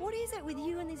came in. What is it with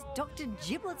you and this Dr.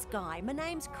 Giblets guy? My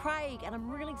name's Craig, and I'm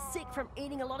really sick from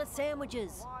eating a lot of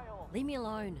sandwiches. Leave me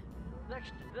alone.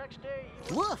 Next day.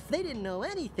 Woof, they didn't know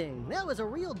anything. That was a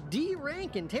real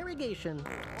D-rank interrogation.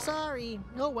 Sorry.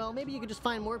 Oh well, maybe you could just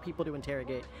find more people to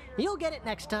interrogate. You'll get it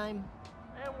next time.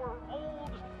 And we're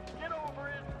old. Get over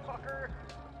it, fucker.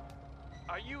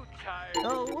 Are you tired?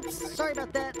 Oh, whoops, sorry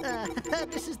about that.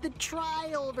 This is the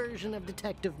trial version of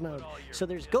detective mode, so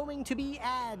there's going to be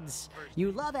ads.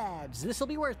 You love ads. This'll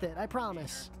be worth it, I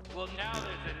promise. Well, now there's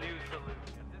a new solution.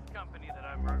 This company that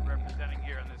I'm representing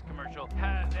here in this commercial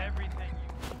has everything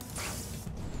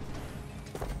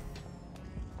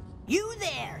You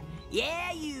there!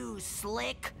 Yeah, you,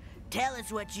 Slick. Tell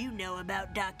us what you know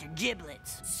about Dr.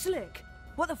 Giblets. Slick,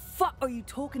 what the fuck are you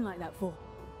talking like that for?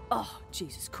 Oh,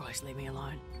 Jesus Christ, leave me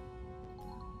alone.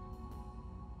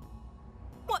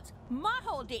 What's my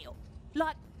whole deal?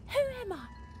 Like, who am I?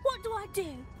 What do I do?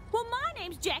 Well, my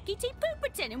name's Jackie T.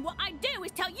 Pooperton, and what I do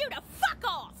is tell you to fuck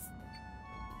off!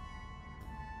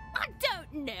 I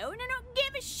don't know, and I don't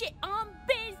give a shit. I'm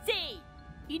busy.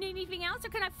 You need anything else, or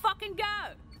can I fucking go?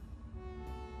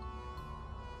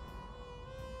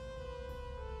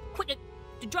 Quit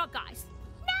the drug guys.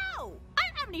 No! I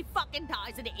don't have any fucking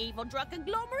ties to the evil drug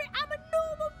conglomerate. I'm a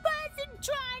normal person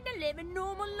trying to live a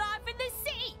normal life in the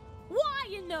city. Why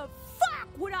in the fuck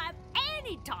would I have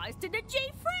any ties to the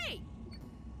G3?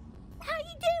 How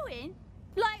you doing?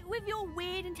 Like with your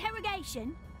weird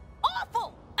interrogation?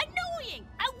 Awful! Annoying!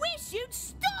 I wish you'd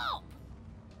stop!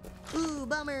 Ooh,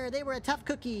 bummer, they were a tough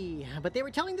cookie. But they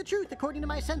were telling the truth according to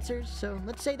my sensors, so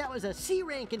let's say that was a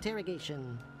C-rank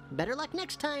interrogation. Better luck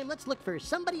next time, let's look for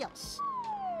somebody else.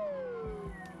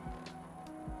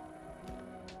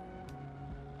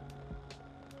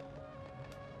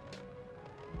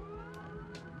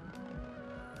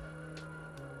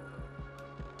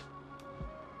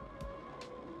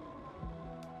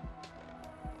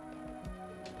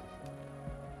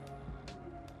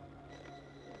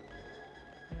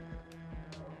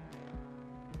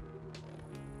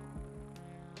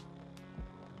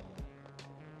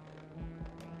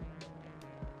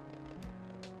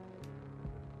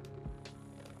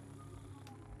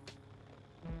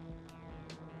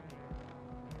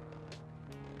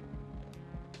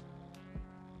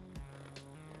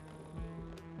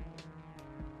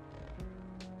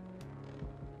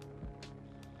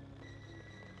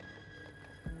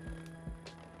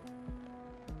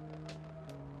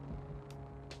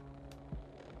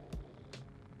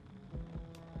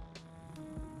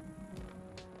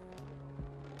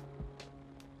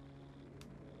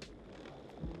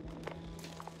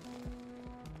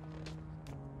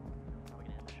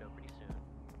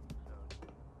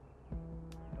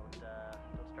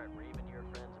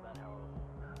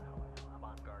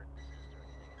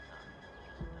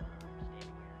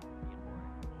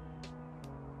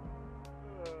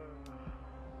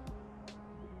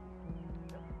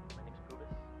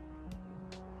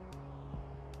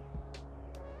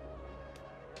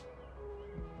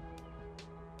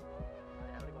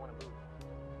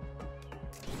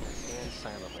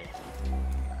 Silently.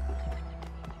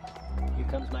 Here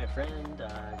comes my friend,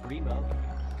 Greenbow.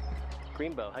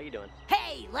 Greenbow, how you doing?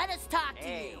 Hey, let us talk to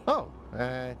you. Oh,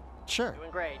 sure.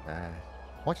 Doing great.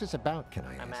 What's this about, can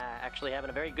I ask? I'm actually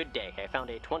having a very good day. I found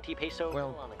a 20 peso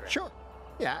bill on the ground. Sure.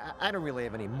 Yeah, I don't really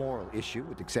have any moral issue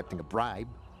with accepting a bribe.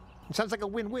 It sounds like a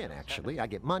win-win, actually. I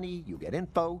get money, you get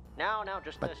info. No,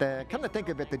 just But come to think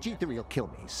of it, the G3 will kill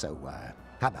me, so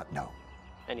how about no?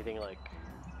 Anything, like,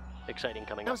 exciting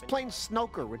coming I up? was playing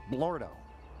snooker with Blordo.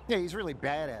 Yeah, he's really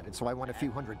bad at it, so I won a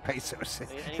few hundred pesos.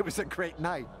 It was a great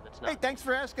night. Hey, thanks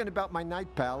for asking about my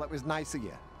night, pal. That was nice of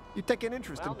you. You take an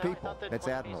interest in I people. thought the That's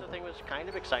 20 admirable. peso thing was kind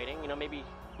of exciting. You know, maybe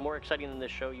more exciting than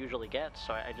this show usually gets,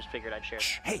 so I just figured I'd share.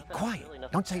 Shh, hey, Nothing, quiet. really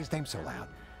nothing. Don't say his name so loud.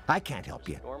 I can't help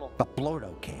you, Normal. but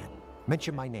Blordo can.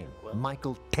 Mention my name,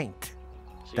 Michael Taint. See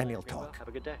you Then later, he'll Greenbow. talk. Have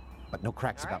a good day. But no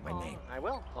cracks All about right, my name. I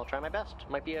will. I'll try my best.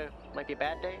 Might be a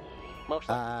bad day. Most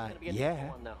likely it's gonna be a yeah.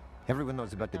 decent one though. Everyone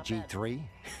knows about the G3.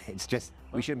 It's just,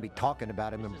 we shouldn't be talking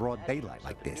about him in broad daylight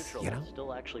like this, you know?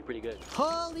 Still actually pretty good.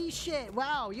 Holy shit,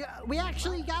 wow, we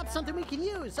actually got something we can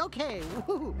use. Okay,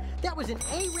 woo, that was an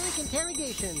A-rank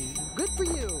interrogation. Good for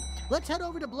you. Let's head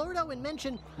over to Blordo and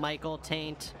mention Michael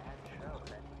Taint.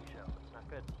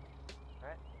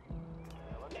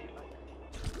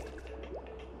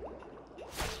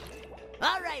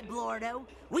 All right, Blordo.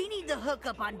 We need the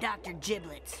hookup on Dr.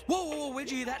 Giblets. Whoa, whoa, whoa, where'd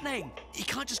you hear that name? You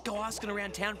can't just go asking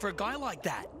around town for a guy like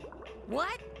that.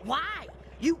 What? Why?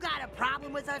 You got a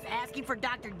problem with us asking for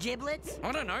Dr. Giblets?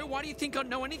 I don't know. Why do you think I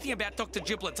know anything about Dr.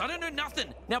 Giblets? I don't know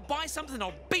nothing. Now buy something,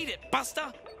 I'll beat it,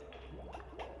 Buster.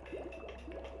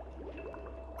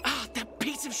 Ah, that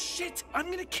piece of shit! I'm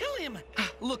gonna kill him!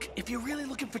 Look, if you're really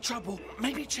looking for trouble,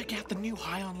 maybe check out the new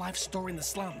High on Life store in the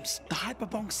slums. The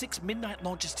Hyperbong 6 midnight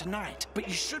launches tonight, but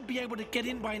you should be able to get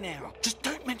in by now. Just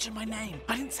don't mention my name.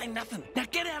 I didn't say nothing. Now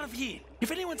get out of here!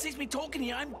 If anyone sees me talking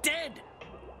here, I'm dead!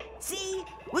 See?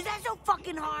 Was that so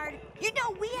fucking hard? You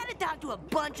know, we had to talk to a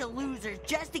bunch of losers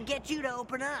just to get you to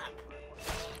open up.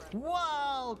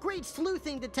 Whoa, great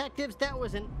sleuthing, detectives. That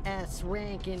was an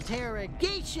S-rank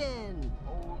interrogation.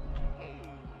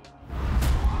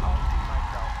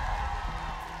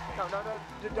 No,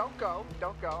 don't go.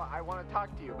 Don't go. I want to talk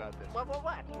to you about this. What?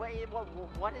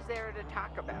 What is there to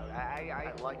talk about?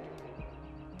 I like it.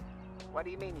 What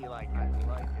do you mean you like it? I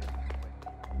like it.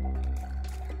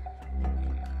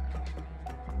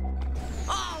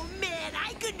 Oh, man,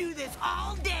 I could do this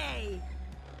all day.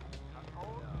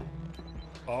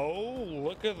 Oh,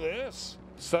 look at this.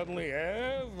 Suddenly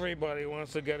everybody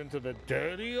wants to get into the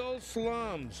dirty old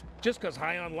slums just because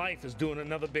High on Life is doing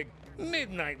another big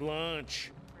midnight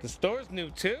lunch. The store's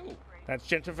new too. That's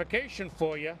gentrification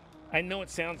for you. I know it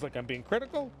sounds like I'm being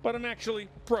critical, but I'm actually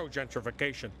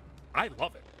pro-gentrification. I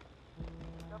love it.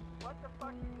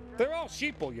 They're all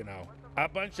sheeple, you know. A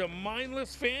bunch of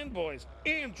mindless fanboys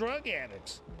and drug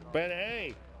addicts. But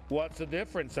hey, what's the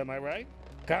difference, am I right?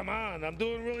 Come on, I'm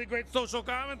doing really great social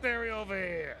commentary over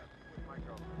here.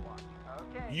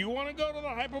 You want to go to the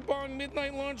Hyperbong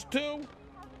midnight lunch too?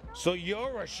 So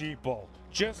you're a sheeple,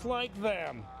 just like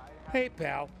them. Hey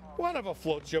pal, whatever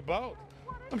floats your boat.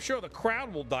 I'm sure the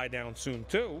crowd will die down soon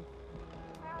too.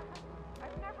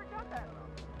 I've never done that.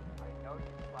 I know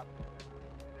you slept with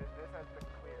it. This has been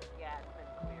clear. Yeah, it's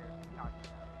been clear.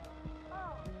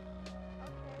 Oh,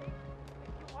 okay.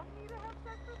 You want me to have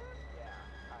sex with him? Yeah,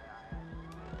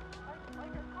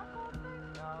 like a couple thing?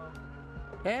 No.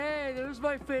 Hey, there's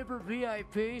my favorite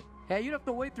VIP. Hey, you don't have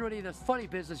to wait through any of this funny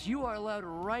business. You are allowed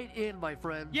right in, my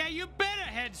friend. Yeah, you better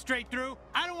head straight through.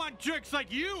 I don't want jerks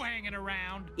like you hanging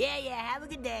around. Yeah, have a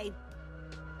good day.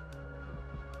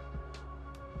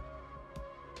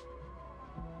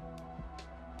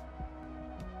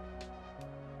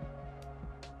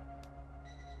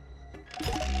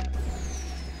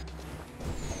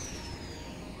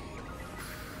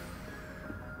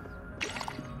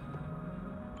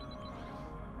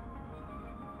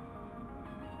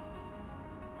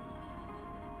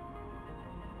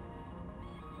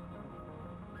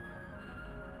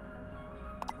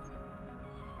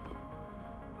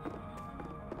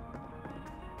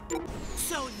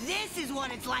 So this is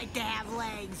what it's like to have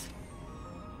legs.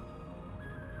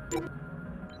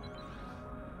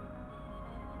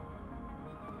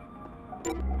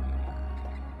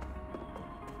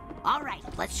 All right,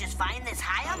 let's just find this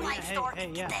High on Life store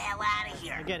and get the hell out of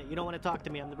here. I get it. You don't want to talk to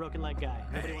me. I'm the broken leg guy.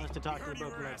 Nobody wants to talk to the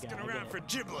broken leg guy. Around for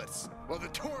giblets. Well, the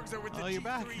Torgs are with the you're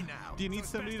back. G3 now. Do you need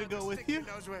somebody to go with you?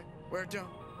 Where don't?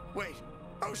 Wait.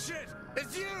 Oh shit!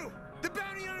 It's you! The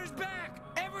bounty hunter's back!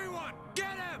 Everyone,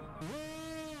 get him!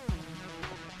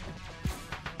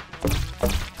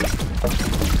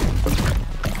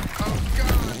 Oh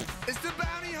god! It's the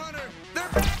bounty hunter! They're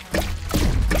back!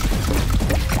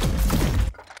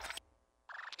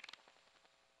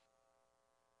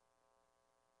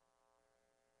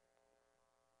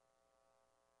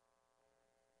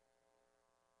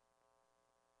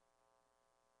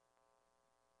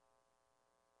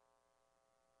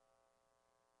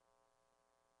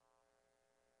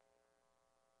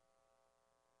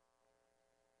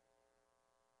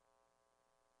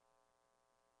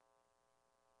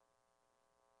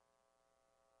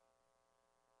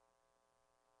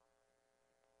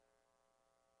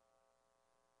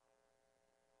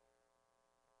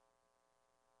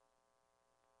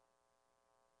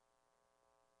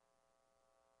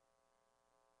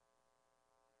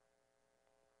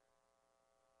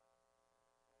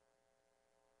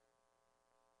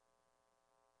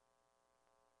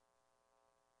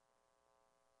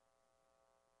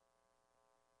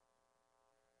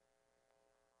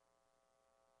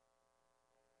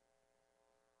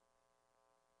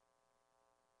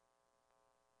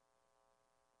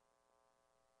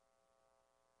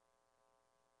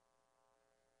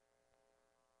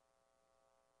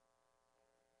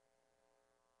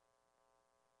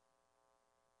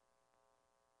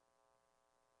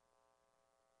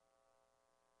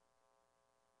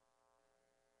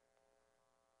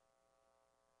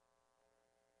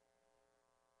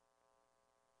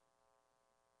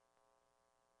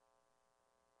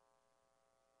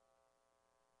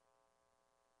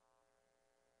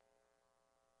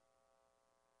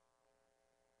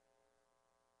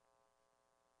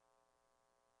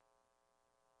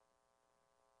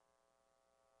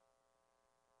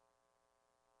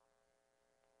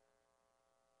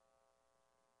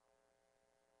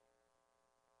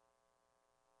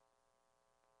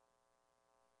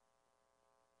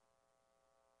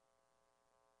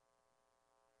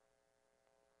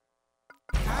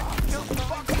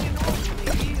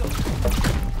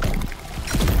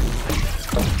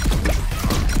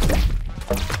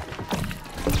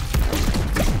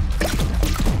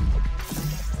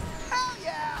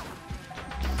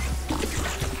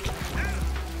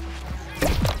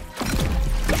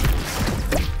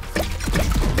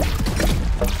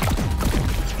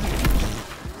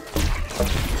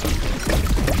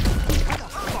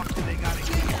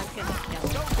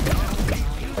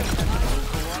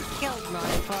 killed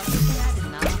motherfuckers. Had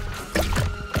enough.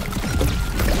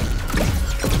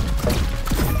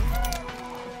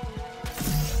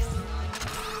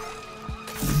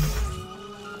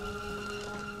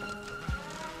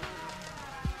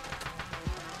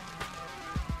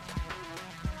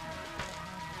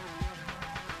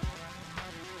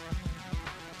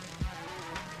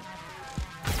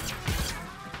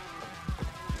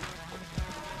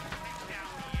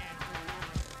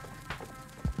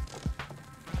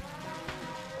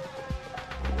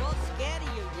 We're scared of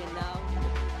you, you know.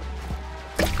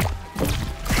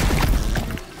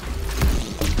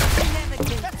 You never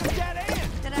can That's a dead end!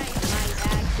 That I might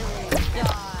actually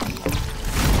die.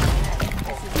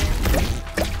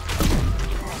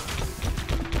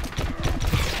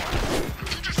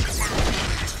 This is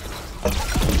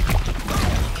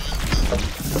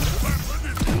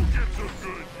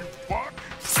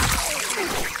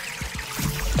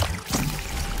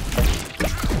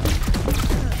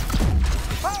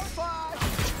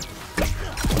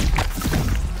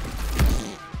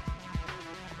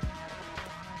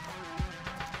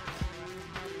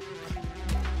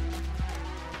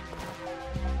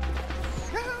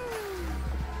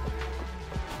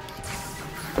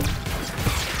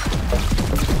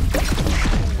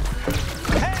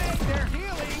Hey, they're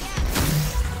healing!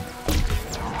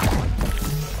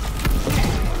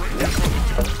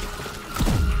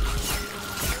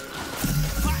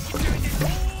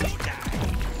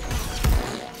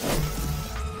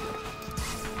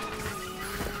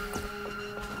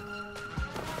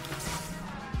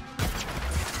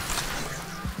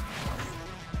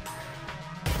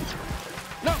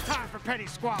 No time for petty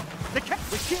squabbles. We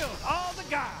killed all the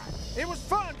guys. It was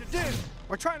fun to do.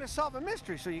 We're trying to solve a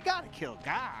mystery, so you gotta kill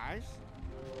guys.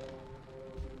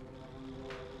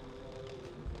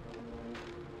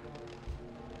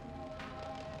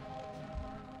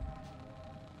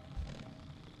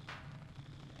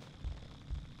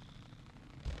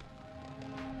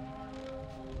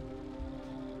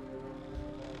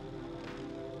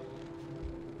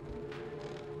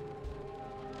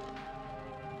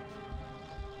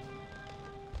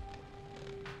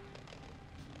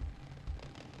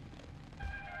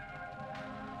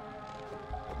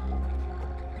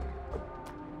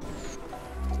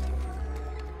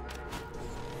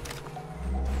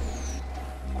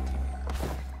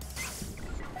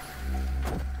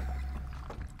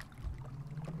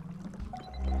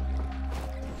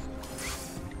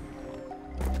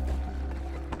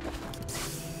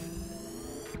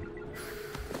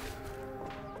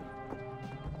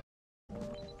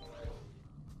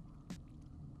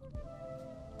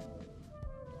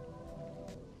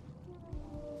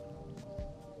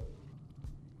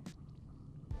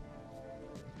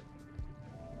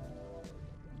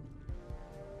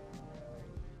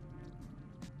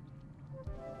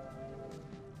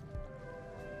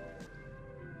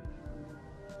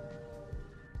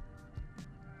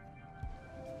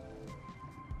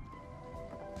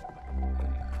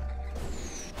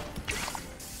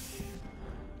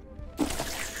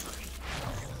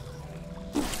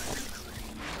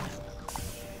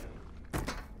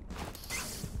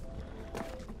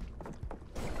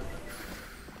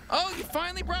 Oh, you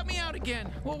finally brought me out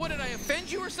again. Well, what, did I offend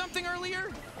you or something earlier?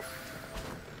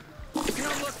 You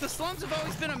know, look, the slums have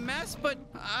always been a mess, but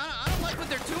I don't like what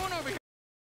they're doing over here.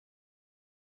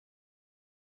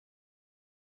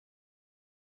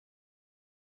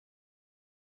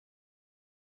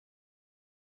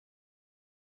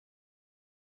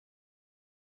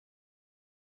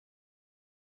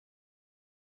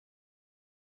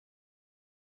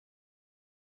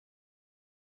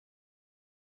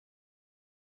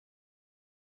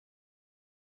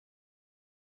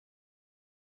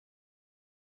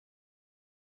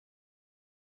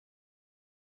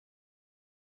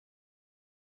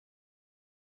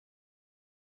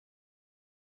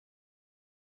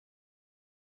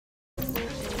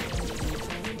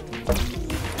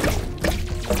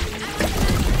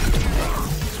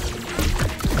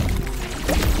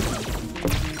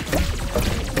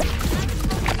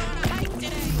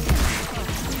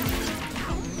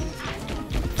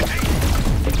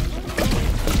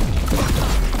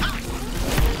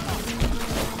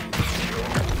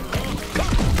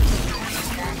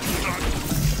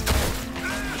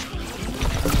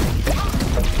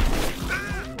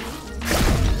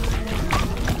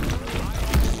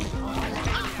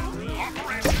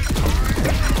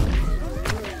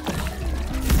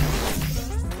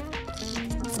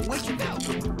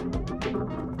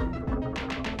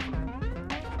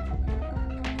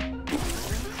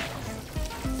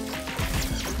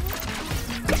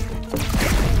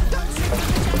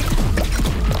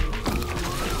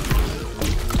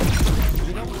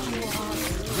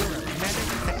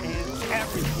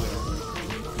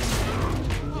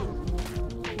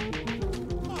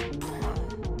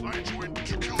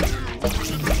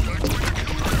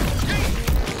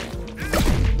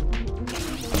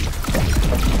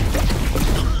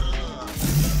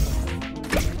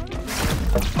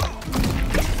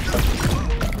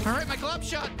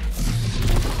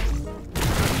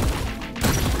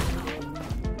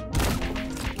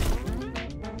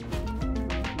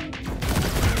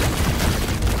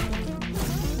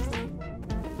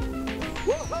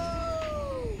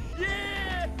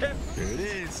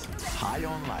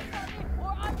 High on Life.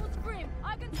 Or I will scream.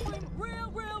 I can scream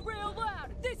real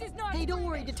loud. This is not. Hey, don't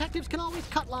worry. Detectives can always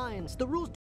cut lines. The rules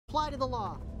apply to the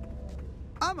law.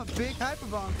 I'm a big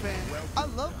Hyperbong fan. I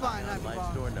love buying Life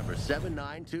Hyperbong. store number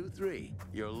 7923.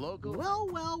 Your local.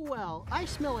 Well. I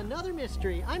smell another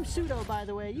mystery. I'm Pseudo, by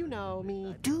the way. You know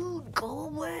me. Dude, go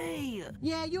away.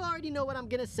 Yeah, you already know what I'm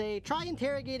gonna say. Try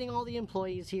interrogating all the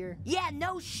employees here. Yeah,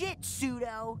 no shit,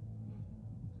 Pseudo.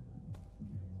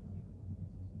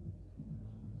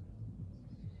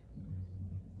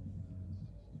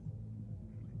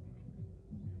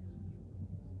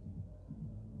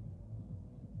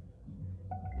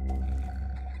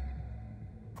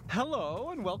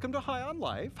 Hello and welcome to High on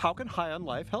Life. How can High on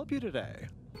Life help you today?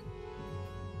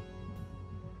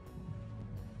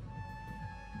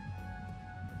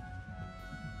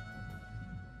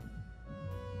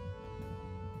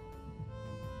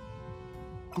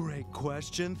 Great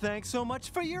question. Thanks so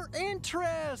much for your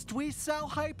interest. We sell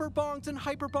Hyperbongs and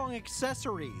Hyperbong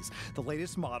accessories. The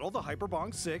latest model, the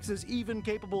Hyperbong 6, is even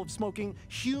capable of smoking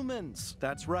humans.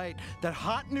 That's right, that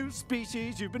hot new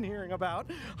species you've been hearing about.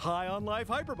 High on Life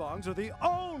Hyperbongs are the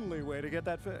only way to get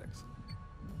that fixed.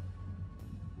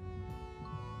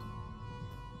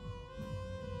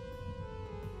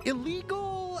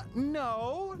 Illegal?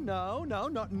 No,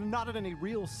 not in any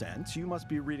real sense. You must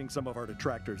be reading some of our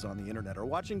detractors on the internet or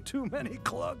watching too many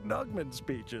Clug Nugman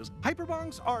speeches.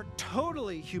 Hyperbongs are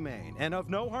totally humane and of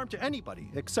no harm to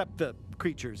anybody except the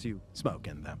creatures you smoke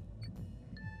in them.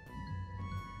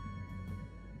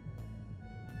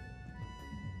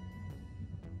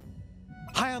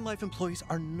 High on Life employees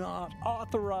are not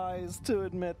authorized to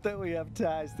admit that we have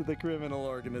ties to the criminal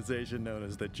organization known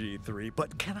as the G3,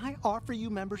 but can I offer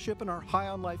you membership in our High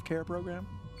on Life care program?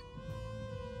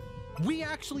 We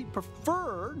actually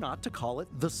prefer not to call it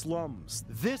the slums.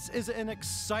 This is an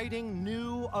exciting,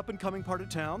 new, up-and-coming part of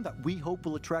town that we hope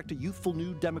will attract a youthful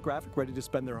new demographic ready to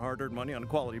spend their hard-earned money on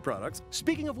quality products.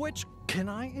 Speaking of which, can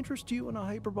I interest you in a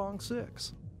Hyperbong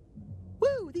 6?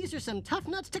 Woo, these are some tough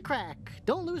nuts to crack.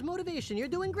 Don't lose motivation, you're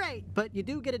doing great, but you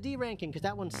do get a D ranking because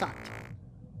that one sucked.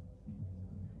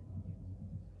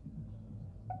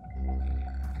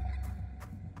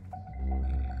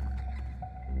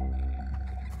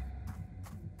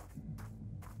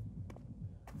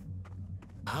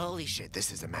 Holy shit,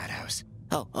 this is a madhouse.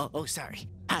 Oh, sorry.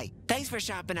 Hi, thanks for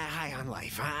shopping at High on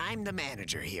Life. I'm the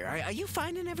manager here. Are you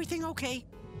finding everything okay?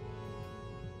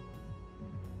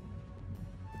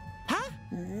 Huh?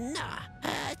 Nah,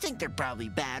 I think they're probably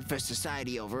bad for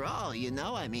society overall, you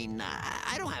know? I mean,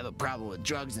 I don't have a problem with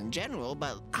drugs in general,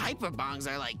 but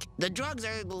hyperbongs are like, the drugs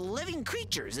are living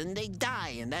creatures and they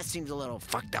die, and that seems a little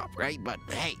fucked up, right? But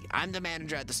hey, I'm the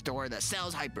manager at the store that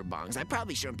sells hyperbongs. I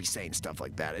probably shouldn't be saying stuff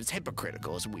like that. It's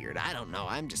hypocritical, it's weird. I don't know,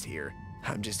 I'm just here.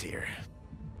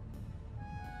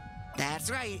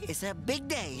 That's right, it's a big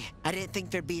day. I didn't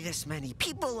think there'd be this many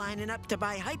people lining up to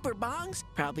buy hyperbongs.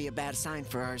 Probably a bad sign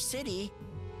for our city.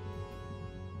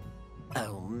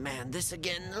 Oh man, this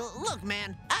again. Look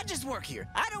man, I just work here.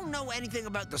 I don't know anything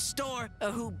about the store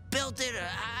or who built it.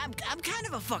 I'm kind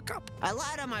of a fuck up. I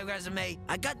lied on my resume.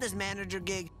 I got this manager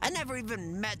gig. I never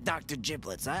even met Dr.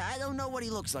 Giblets. I don't know what he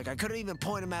looks like. I couldn't even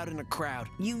point him out in a crowd.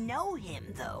 You know him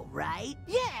though, right?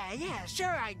 Yeah,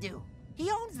 sure I do.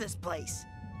 He owns this place.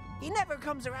 He never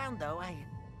comes around, though. I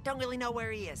don't really know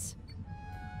where he is.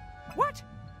 What?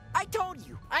 I told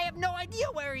you. I have no idea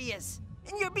where he is.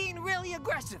 And you're being really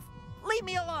aggressive. Leave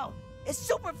me alone. It's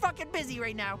super fucking busy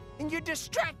right now, and you're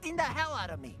distracting the hell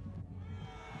out of me.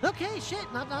 Okay, shit,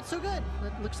 not so good.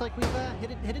 It looks like we've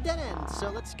hit a dead end. So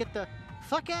let's get the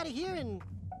fuck out of here and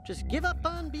just give up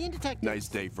on being detectives. Nice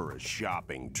day for a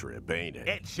shopping trip, ain't it?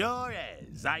 It sure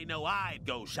is. I know I'd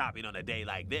go shopping on a day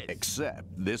like this. Except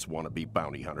this wannabe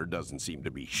bounty hunter doesn't seem to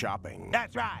be shopping.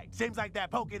 That's right. Seems like they're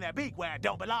poking their beak where it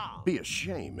don't belong. Be a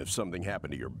shame if something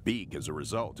happened to your beak as a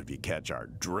result if you catch our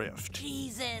drift.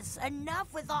 Jesus,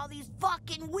 enough with all these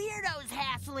fucking weirdos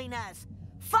hassling us.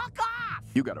 Fuck off!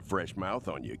 You got a fresh mouth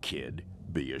on you, kid.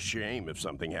 Be a shame if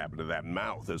something happened to that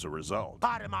mouth as a result.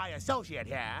 Pardon my associate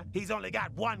here. He's only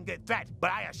got one good threat,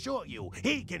 but I assure you,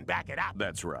 he can back it up.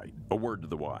 That's right. A word to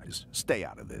the wise. Stay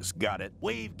out of this. Got it?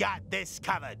 We've got this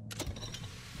covered.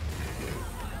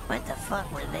 What the fuck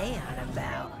were they on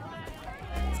about?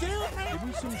 Give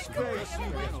me some space.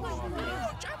 I'm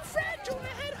fragile and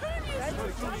I had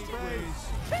hernias.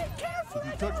 Be careful. If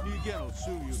you touch me again, I'll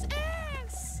sue you.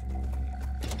 Ass.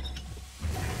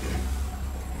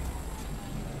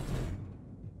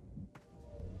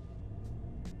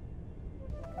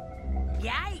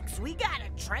 Yikes, we got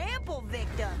a trample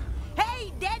victim.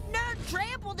 Hey, dead nerd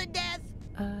trampled to death.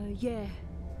 Yeah.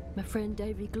 My friend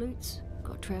Davy Glutes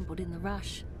got trampled in the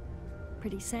rush.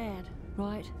 Pretty sad,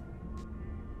 right?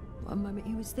 One moment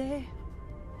he was there,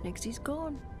 next he's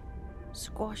gone.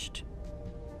 Squashed.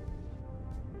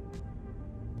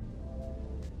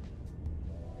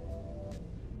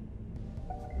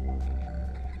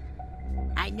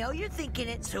 I know you're thinking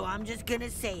it, so I'm just gonna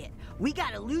say it. We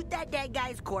gotta loot that dead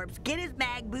guy's corpse, get his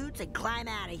mag boots, and climb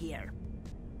out of here.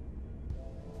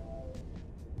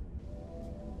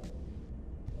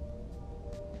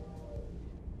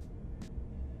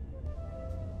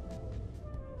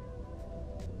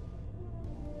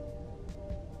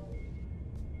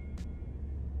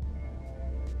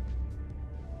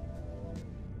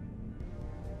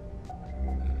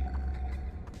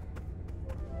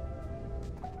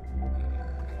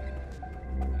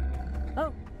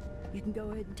 Oh, you can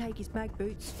go ahead and take his mag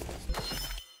boots.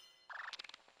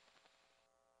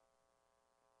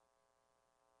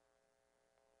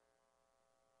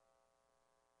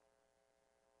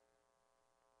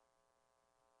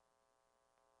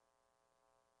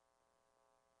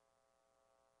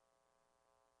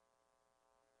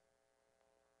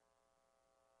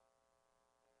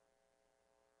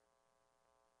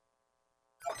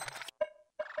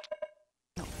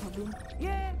 No problem.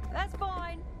 Yeah, that's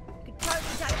fine. You can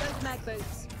totally take those mag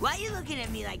boots. Why are you looking at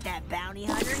me like that, bounty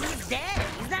hunter? He's dead.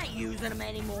 He's not using them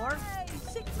anymore. Hey,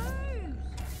 sick moves!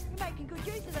 You're making good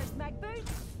use of those mag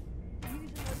boots. Using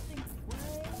those things way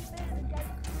better than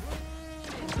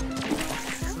Jake.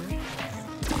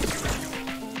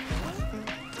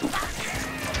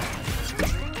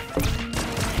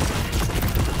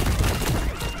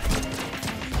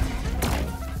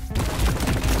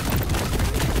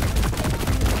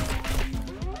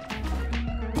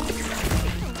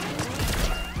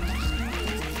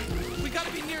 We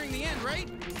gotta be nearing the end, right?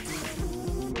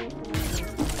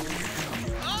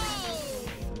 Oh!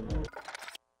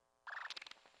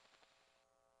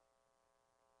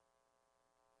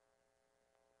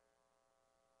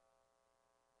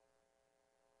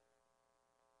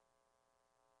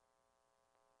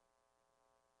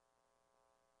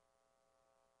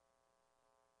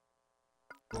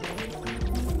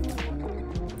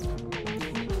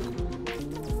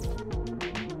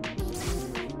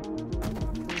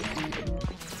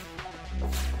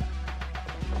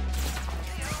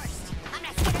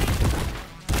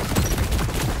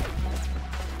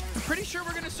 I'm pretty sure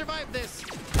we're gonna survive this.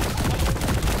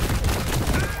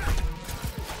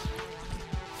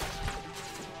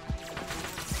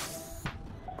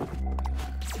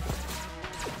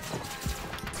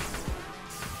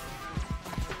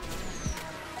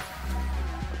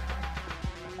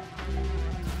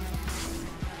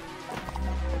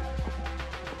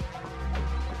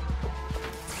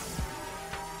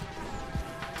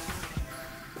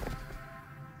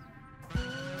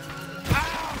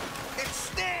 It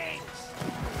stings!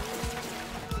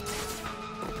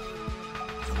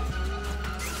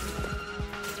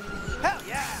 Hell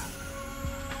yeah!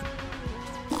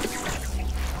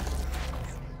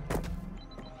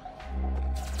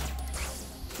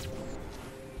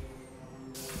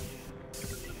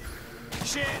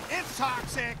 Shit, it's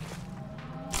toxic!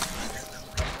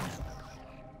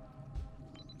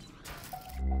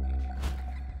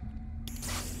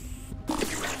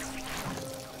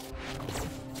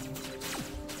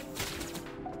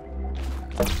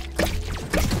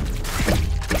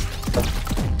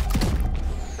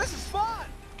 This is fun!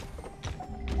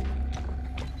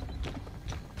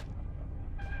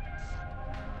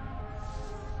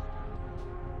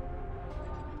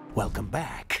 Welcome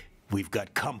back. We've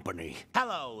got company.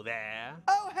 Hello there.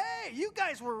 Oh, hey, you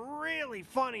guys were really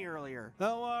funny earlier.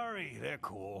 Don't worry, they're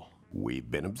cool. We've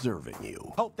been observing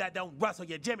you. Hope that don't rustle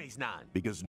your jimmies none.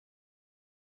 Because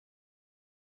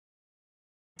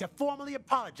To formally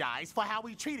apologize for how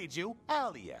we treated you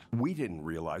earlier. we didn't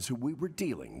realize who we were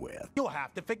dealing with. You'll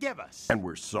have to forgive us. And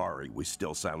we're sorry we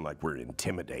still sound like we're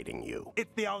intimidating you.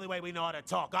 It's the only way we know how to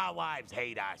talk. Our wives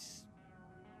hate us.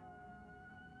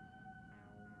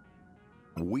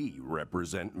 We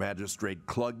represent Magistrate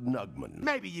Clug Nugman.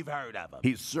 Maybe you've heard of him.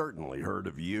 He's certainly heard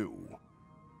of you.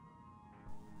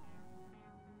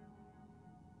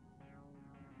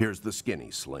 Here's the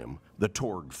Skinny Slim, the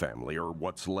Torg family, or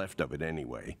what's left of it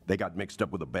anyway. They got mixed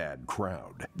up with a bad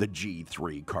crowd, the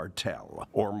G3 cartel,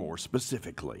 or more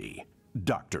specifically,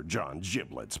 Dr. John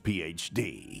Giblets,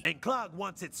 Ph.D. And Clug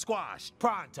wants it squashed,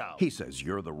 pronto. He says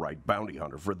you're the right bounty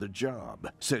hunter for the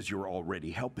job. Says you're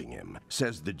already helping him.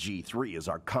 Says the G3 is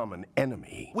our common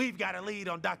enemy. We've got a lead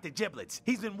on Dr. Giblets.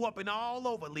 He's been warping all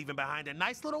over, leaving behind a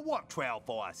nice little warp trail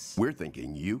for us. We're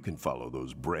thinking you can follow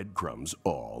those breadcrumbs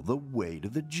all the way to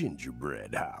the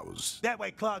gingerbread house. That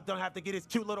way Clug don't have to get his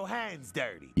cute little hands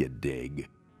dirty. You dig?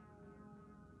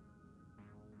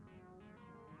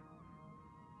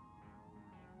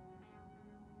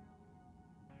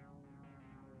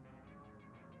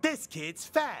 This kid's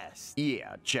fast.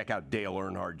 Yeah, check out Dale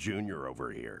Earnhardt Jr.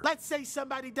 over here. Let's say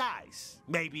somebody dies.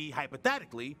 Maybe,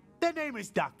 hypothetically, their name is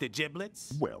Dr.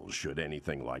 Giblets. Well, should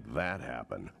anything like that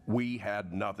happen, we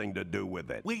had nothing to do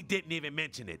with it. We didn't even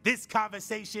mention it. This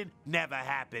conversation never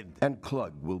happened. And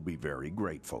Clug will be very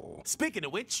grateful. Speaking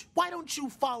of which, why don't you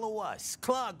follow us?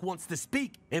 Clug wants to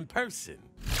speak in person.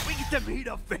 We get to meet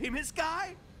a famous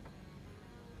guy?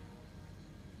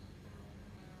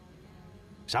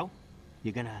 So?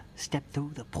 You're gonna step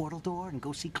through the portal door and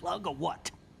go see Clug, or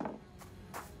what?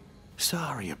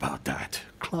 Sorry about that.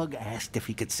 Clug asked if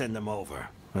he could send them over.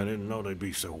 I didn't know they'd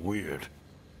be so weird.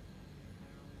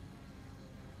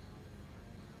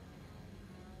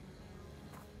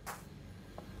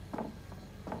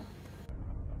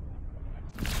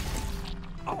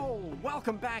 Oh,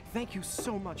 welcome back. Thank you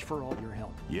so much for all your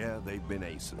help. Yeah, they've been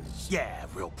aces. Yeah,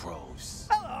 real pros.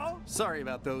 Hello! Sorry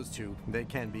about those two. They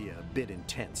can be a bit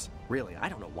intense. Really, I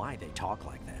don't know why they talk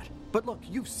like that. But look,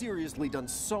 you've seriously done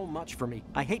so much for me.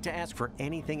 I hate to ask for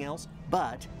anything else,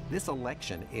 but this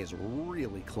election is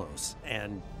really close.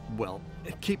 And, well,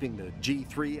 keeping the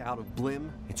G3 out of Blim,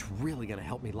 it's really gonna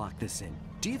help me lock this in.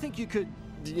 Do you think you could,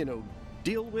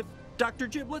 deal with Dr.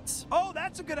 Giblets? Oh,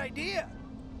 that's a good idea.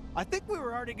 I think we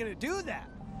were already gonna do that.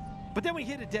 But then we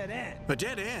hit a dead end. A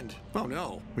dead end? Oh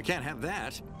no, we can't have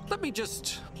that. Let me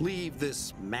just leave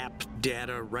this map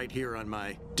data right here on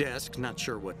my desk. Not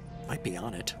sure what might be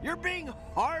on it. You're being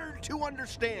hard to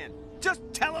understand. Just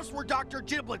tell us where Dr.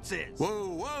 Giblets is.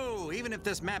 Whoa. Even if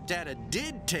this map data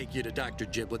did take you to Dr.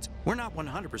 Giblets, we're not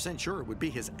 100% sure it would be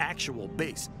his actual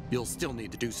base. You'll still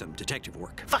need to do some detective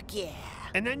work. Fuck yeah.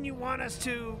 And then you want us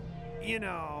to,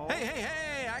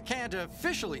 Hey, I can't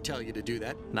officially tell you to do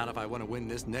that. Not if I want to win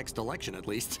this next election, at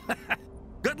least.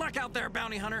 Good luck out there,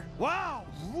 bounty hunter. Wow,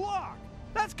 luck.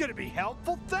 That's gonna be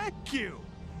helpful. Thank you.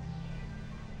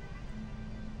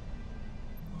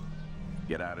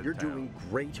 Get out of You're town. doing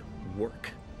great work.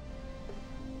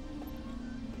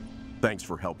 Thanks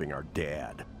for helping our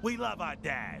dad. We love our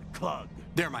dad, Clug.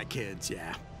 They're my kids,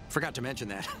 yeah. Forgot to mention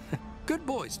that. Good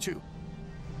boys, too.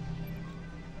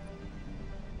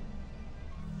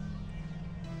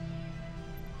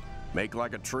 Make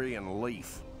like a tree and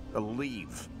leaf.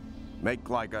 Leave. Make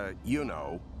like a,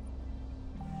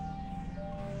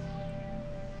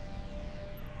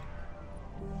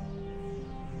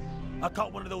 I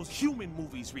caught one of those human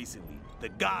movies recently. The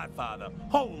Godfather.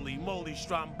 Holy moly,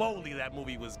 Stromboli, that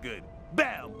movie was good.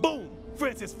 Bam, boom!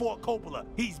 Francis Ford Coppola.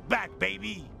 He's back,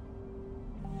 baby!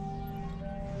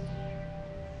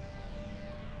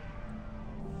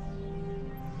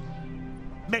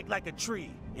 Make like a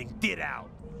tree and get out.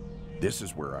 This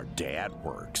is where our dad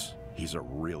works. He's a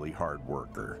really hard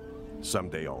worker.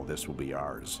 Someday all this will be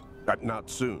ours. Not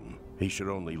soon. He should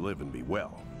only live and be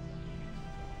well.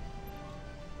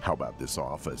 How about this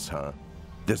office, huh?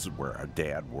 This is where our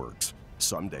dad works.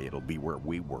 Someday it'll be where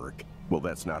we work. Well,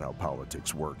 that's not how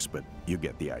politics works, but you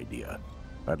get the idea.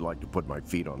 I'd like to put my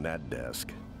feet on that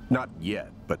desk. Not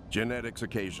yet, but genetics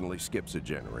occasionally skips a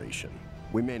generation.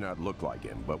 We may not look like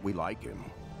him, but we like him.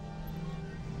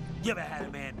 You ever had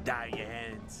a man die in your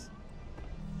hands?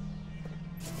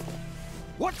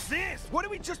 What's this? What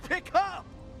did we just pick up?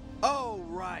 Oh,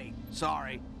 right.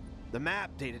 Sorry. The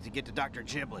map data to get to Dr.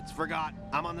 Giblets. Forgot.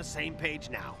 I'm on the same page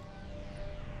now.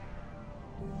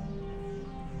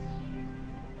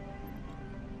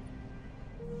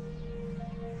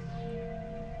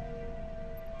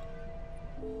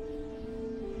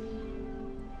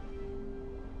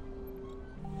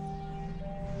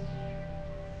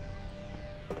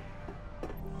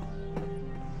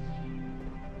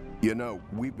 You know,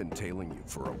 we've been tailing you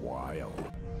for a while.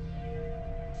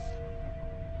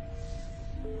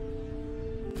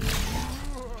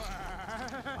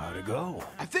 How'd it go?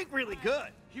 I think really good.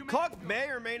 Clug may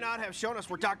or may not have shown us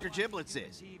where Dr. Giblets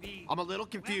is. I'm a little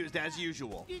confused as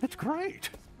usual. That's great.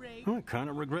 I kind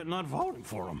of regret not voting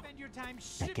for him.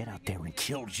 Now get out there and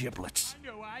kill Giblets. I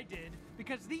know I did,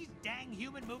 because these dang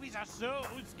human movies are so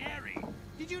scary.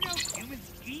 Did you know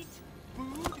humans eat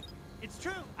food? It's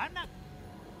true. I'm not...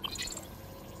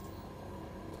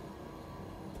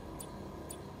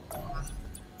 Fight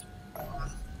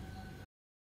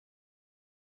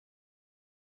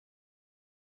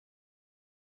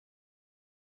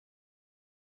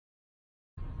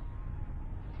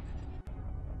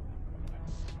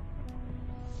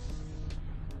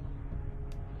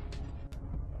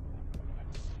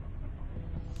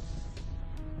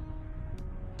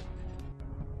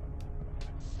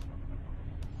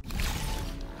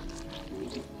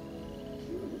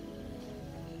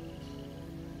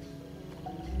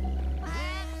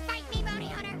me, bounty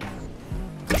hunter!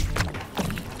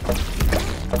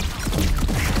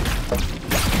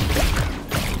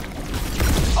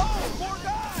 Oh, more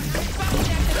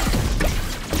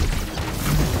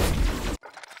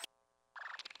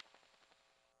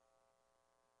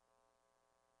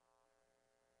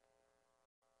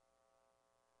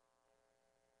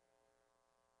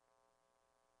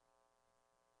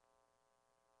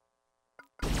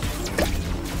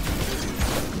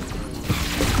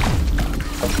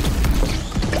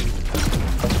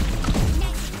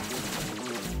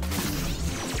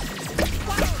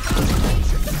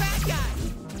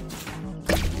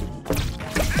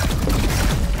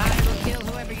I will kill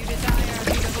whoever you desire,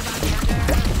 beautiful bounty hunter.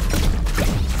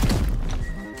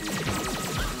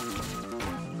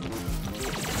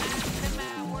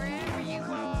 Wherever you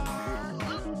are.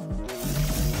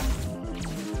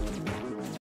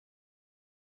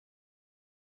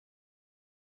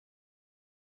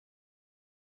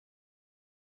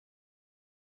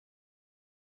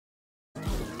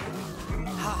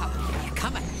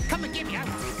 Come and get me out.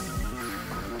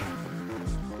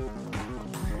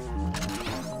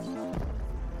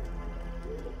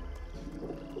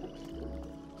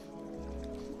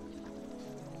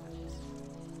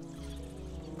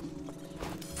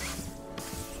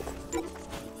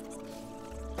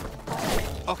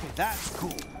 Okay, that's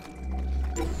cool.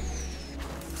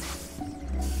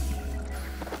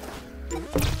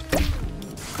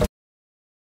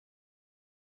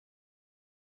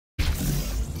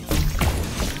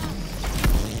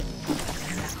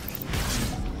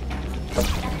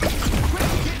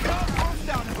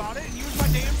 Down about it and use my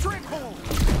damn trick hole.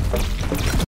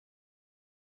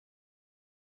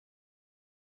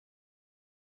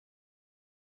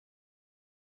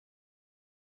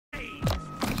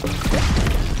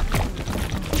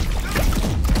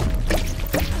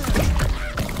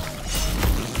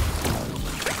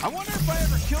 I wonder if I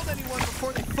ever killed anyone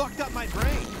before they fucked up my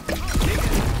brain. Maybe I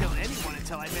didn't kill anyone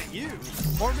until I met you.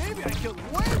 Or maybe I killed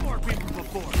way more people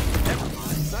before. Never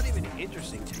mind. It's not even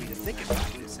interesting to me to think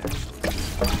about this, actually.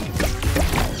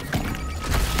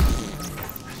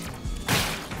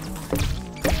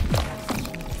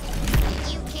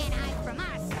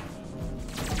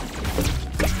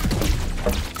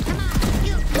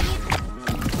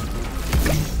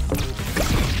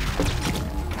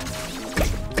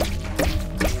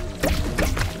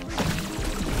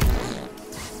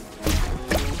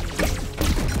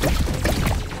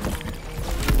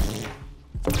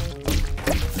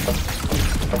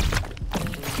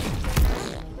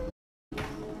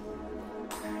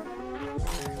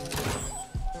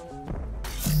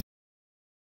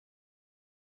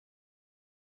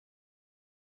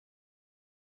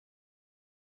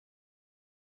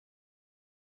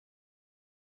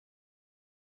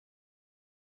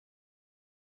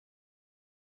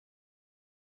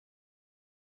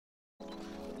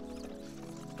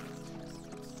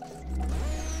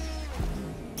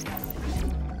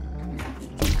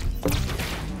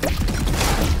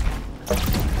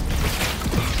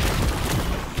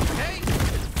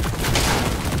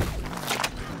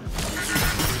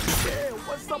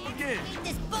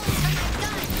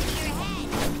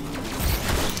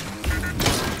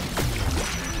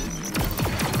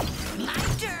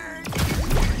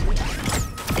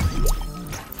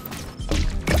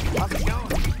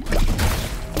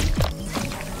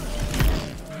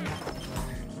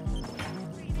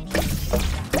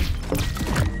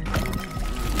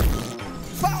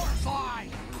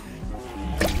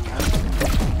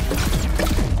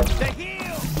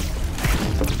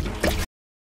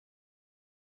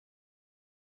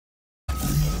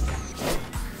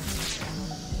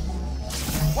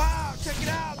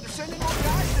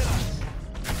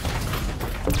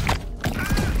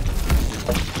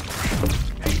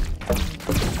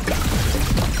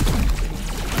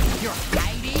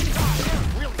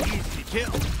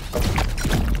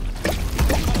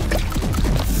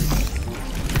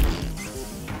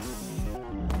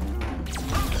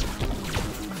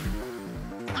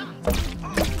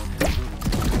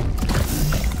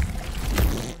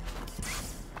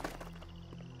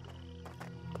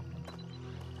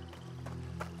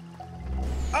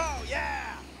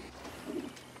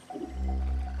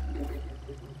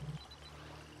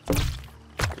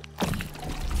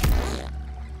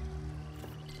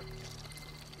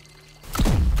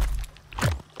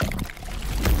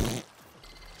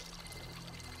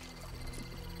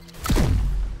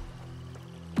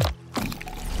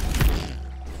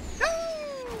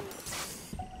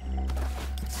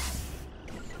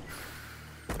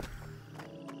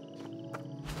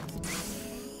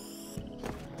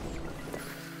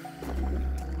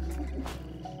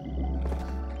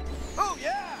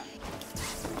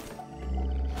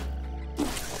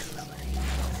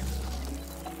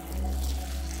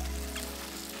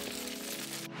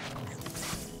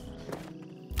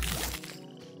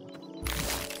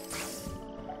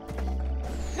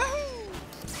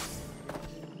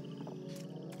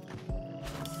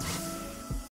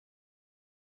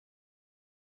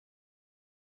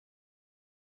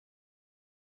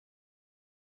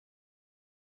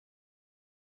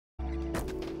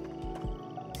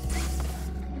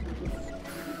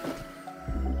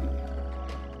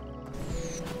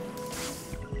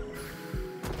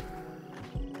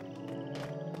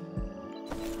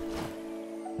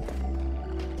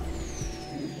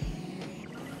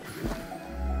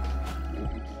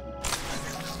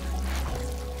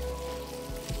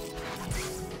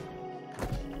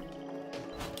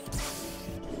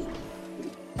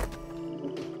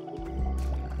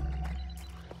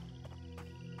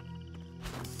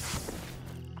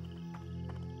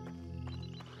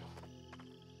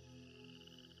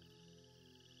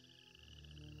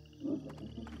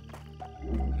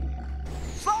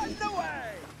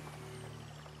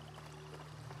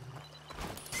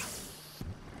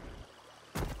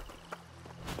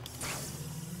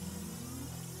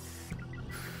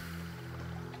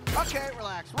 Okay,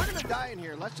 relax. We're gonna die in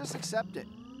here. Let's just accept it.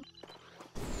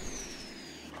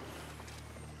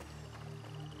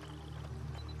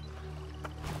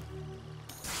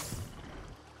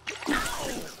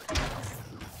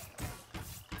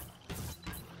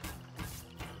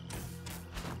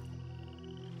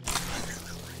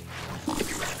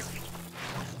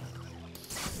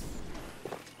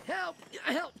 Help!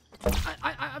 Help!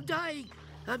 I'm dying.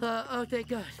 Oh, thank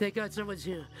God! Thank God, someone's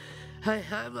here.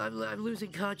 I'm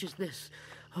losing consciousness.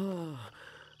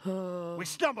 We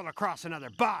stumbled across another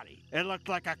body. It looked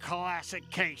like a classic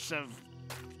case of...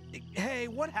 Hey,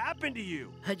 what happened to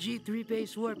you? A G3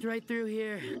 base warped right through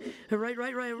here, right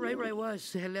where I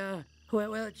was, and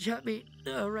well, it shot me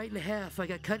right in half. I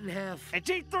got cut in half. A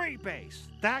G3 base.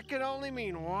 That can only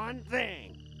mean one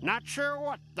thing. Not sure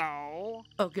what though.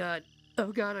 Oh God,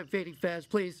 I'm fading fast.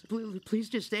 Please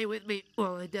just stay with me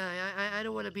while I die. I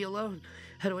don't want to be alone.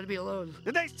 I don't want to be alone.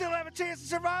 Did they still have a chance of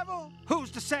survival? Who's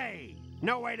to say?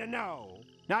 No way to know.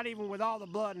 Not even with all the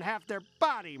blood and half their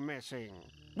body missing.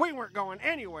 We weren't going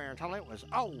anywhere until it was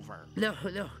over. No.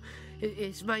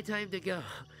 It's my time to go.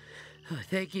 Oh,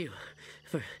 thank you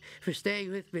for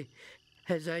staying with me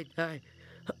as I die.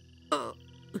 Oh,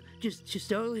 just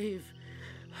don't leave.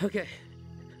 Okay.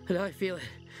 Now I feel it.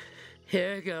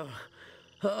 Here I go.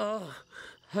 Oh,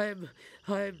 I'm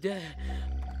dead.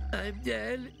 I'm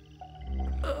dead.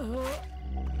 Oh.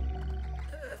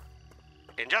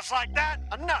 And just like that,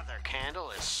 another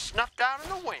candle is snuffed out in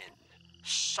the wind.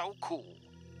 So cool.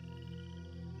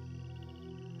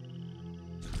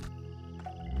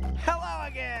 Hello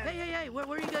again! Hey,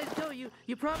 where you guys go? You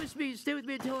promised me to stay with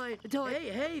me until I...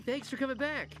 Hey, thanks for coming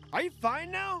back. Are you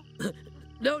fine now?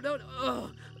 No.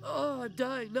 Oh, I'm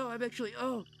dying. No, I'm actually...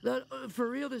 Oh, not for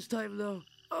real this time, though.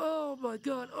 Oh, my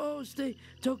God. Oh,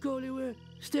 don't go anywhere.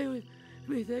 Stay with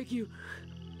me, thank you.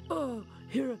 Oh,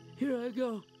 here I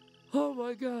go. Oh,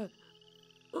 my God.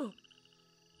 Oh.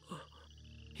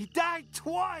 He died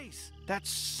twice! That's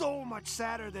so much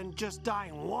sadder than just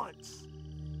dying once.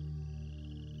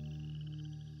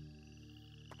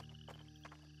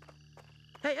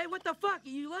 Hey, what the fuck?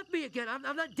 You left me again.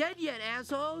 I'm not dead yet,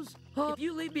 assholes. Oh, if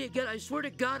you leave me again, I swear to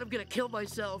God, I'm gonna kill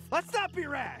myself. Let's not be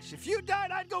rash. If you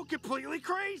died, I'd go completely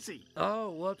crazy.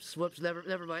 Oh, whoops.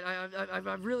 Never mind.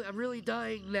 I'm really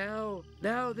dying now.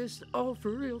 Now this. Oh, for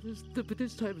real. But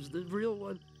this time is the real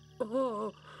one.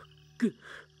 Oh, good.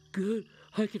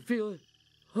 I can feel it.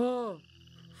 Oh,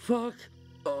 fuck.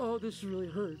 Oh, this really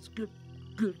hurts.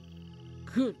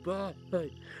 Goodbye.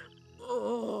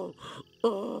 Oh.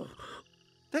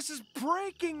 This is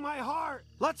breaking my heart.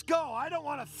 Let's go. I don't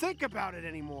want to think about it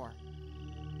anymore.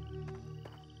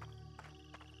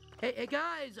 Hey,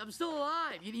 guys, I'm still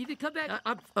alive. You need to come back.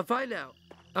 I'm fine now.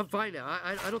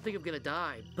 I don't think I'm gonna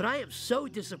die. But I am so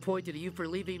disappointed in you for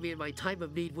leaving me in my time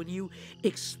of need when you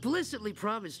explicitly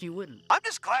promised you wouldn't. I'm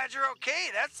just glad you're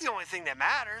okay. That's the only thing that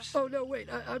matters. Oh, no, wait.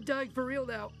 I'm dying for real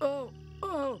now. Oh,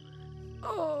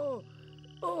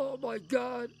 my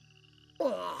God.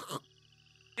 Oh.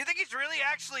 You think he's really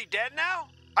actually dead now?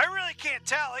 I really can't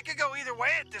tell. It could go either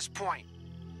way at this point.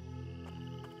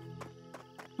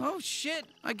 Oh, shit.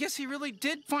 I guess he really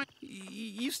did find...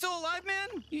 You still alive,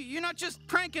 man? You're not just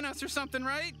pranking us or something,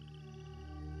 right?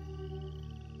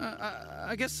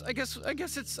 I guess that's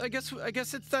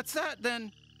that,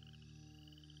 then.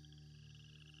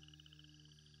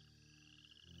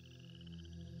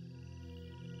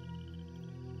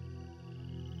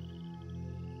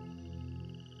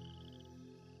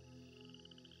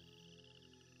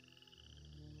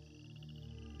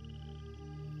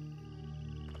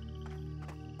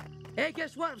 Hey,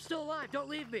 guess what? I'm still alive. Don't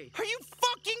leave me. Are you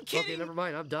fucking kidding? Okay, never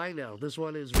mind. I'm dying now. This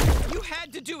one is... You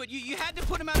had to do it. You had to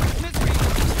put him out of his misery. It's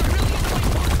really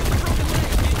annoying words with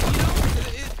a broken leg. You know?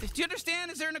 Do you understand?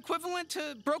 Is there an equivalent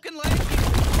to broken leg?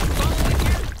 Following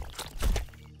here?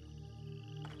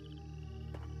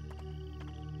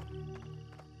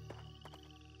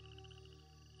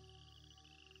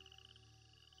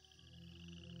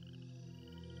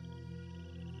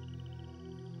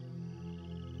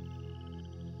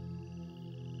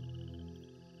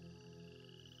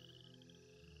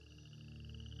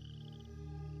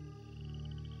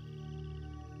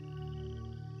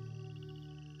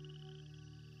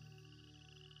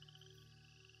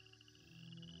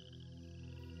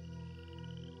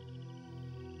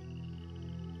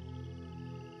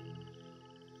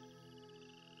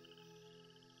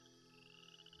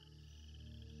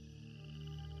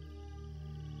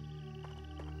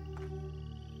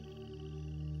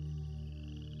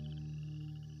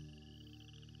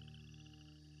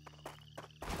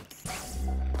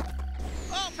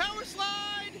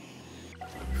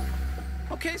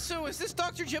 Okay, so is this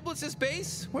Dr. Giblets'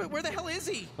 base? Where the hell is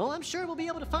he? Oh, I'm sure we'll be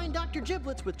able to find Dr.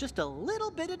 Giblets with just a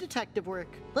little bit of detective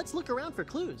work. Let's look around for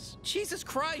clues. Jesus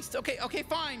Christ. Okay,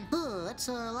 fine. Huh, that's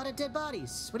a lot of dead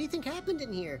bodies. What do you think happened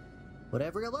in here?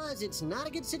 Whatever it was, it's not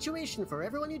a good situation for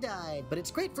everyone who died, but it's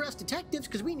great for us detectives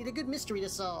because we need a good mystery to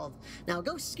solve. Now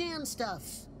go scan stuff.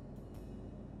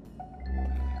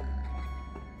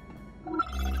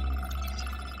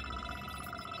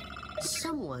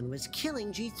 Someone was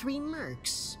killing G3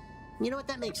 mercs. You know what?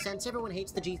 That makes sense. Everyone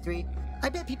hates the G3. I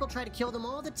bet people try to kill them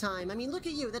all the time. I mean, look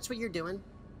at you. That's what you're doing.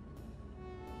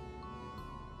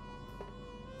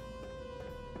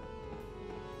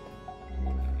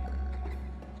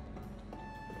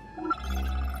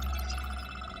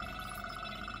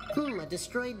 A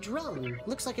destroyed drone.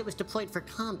 Looks like it was deployed for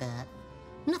combat.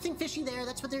 Nothing fishy there.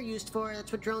 That's what they're used for.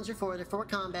 That's what drones are for. They're for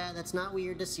combat. That's not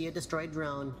weird to see a destroyed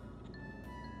drone.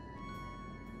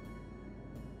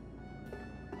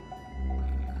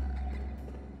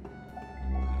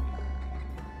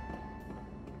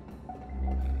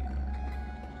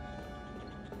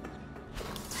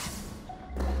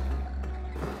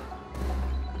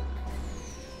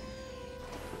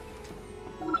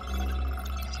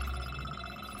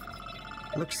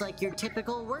 Looks like your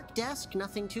typical work desk,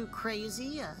 nothing too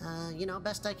crazy. You know,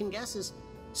 best I can guess is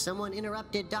someone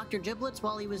interrupted Dr. Giblets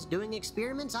while he was doing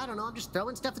experiments. I don't know, I'm just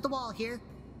throwing stuff at the wall here.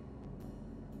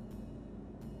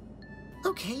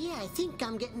 Okay, yeah, I think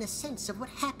I'm getting a sense of what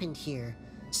happened here.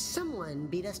 Someone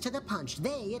beat us to the punch.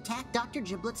 They attacked Dr.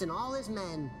 Giblets and all his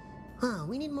men. Oh,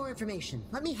 we need more information.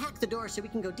 Let me hack the door so we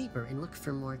can go deeper and look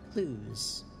for more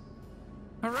clues.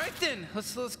 All right then,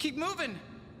 let's keep moving.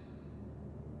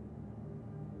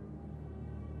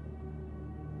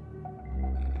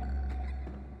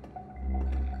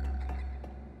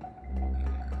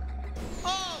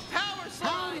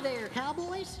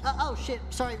 Cowboys? Oh shit,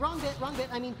 sorry, wrong bit.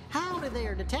 I mean, howdy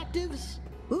there, detectives.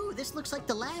 Ooh, this looks like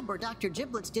the lab where Dr.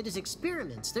 Giblets did his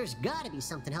experiments. There's gotta be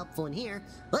something helpful in here.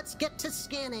 Let's get to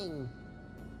scanning.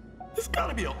 There's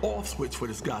gotta be an off switch for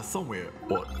this guy somewhere,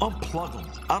 or unplug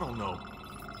him. I don't know.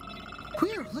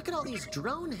 Whew, look at all these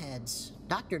drone heads.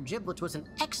 Dr. Giblets was an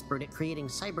expert at creating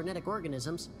cybernetic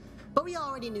organisms, but we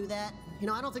already knew that. You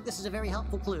know, I don't think this is a very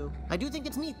helpful clue. I do think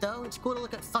it's neat, though. It's cool to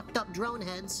look at fucked up drone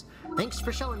heads. Thanks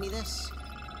for showing me this.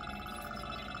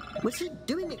 Was he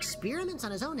doing experiments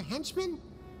on his own henchmen?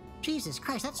 Jesus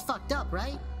Christ, that's fucked up,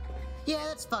 right? Yeah,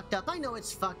 that's fucked up. I know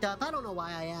it's fucked up. I don't know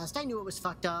why I asked. I knew it was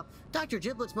fucked up. Dr.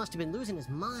 Giblets must have been losing his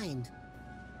mind.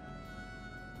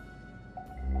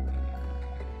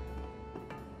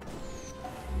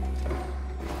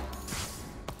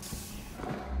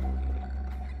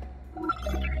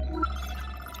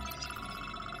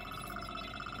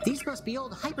 These must be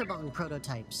old Hyperbong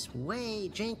prototypes, way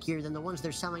jankier than the ones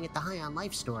they're selling at the High on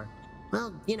Life store.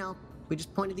 Well, you know, we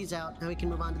just pointed these out, now we can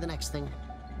move on to the next thing.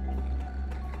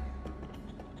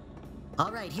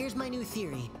 Alright, here's my new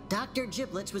theory. Dr.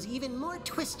 Giblets was even more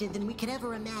twisted than we could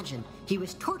ever imagine. He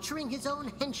was torturing his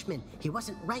own henchmen. He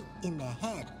wasn't right in the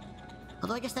head.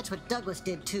 Although I guess that's what Douglas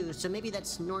did too, so maybe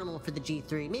that's normal for the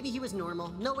G3. Maybe he was normal.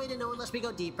 No way to know unless we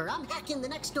go deeper. I'm hacking the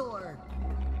next door!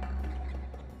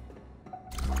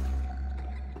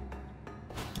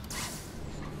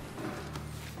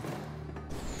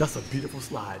 That's a beautiful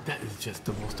slide. That is just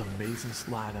the most amazing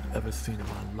slide I've ever seen in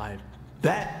my life.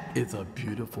 That is a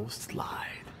beautiful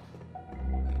slide.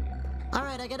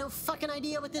 Alright, I got no fucking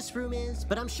idea what this room is,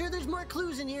 but I'm sure there's more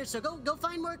clues in here, so go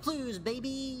find more clues,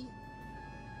 baby.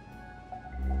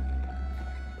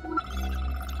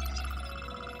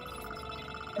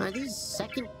 Are these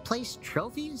second place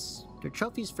trophies? They're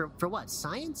trophies for what?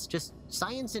 Science? Just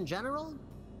science in general?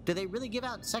 Do they really give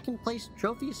out second place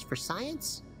trophies for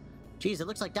science? Geez, it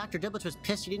looks like Dr. Giblets was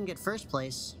pissed he didn't get first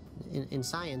place in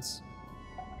science.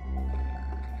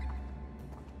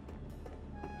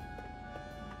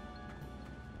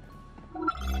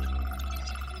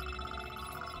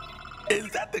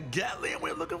 Is that the Gatling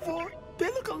we're looking for? They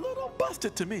look a little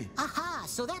busted to me. Aha,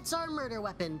 so that's our murder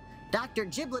weapon. Dr.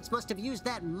 Giblets must have used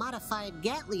that modified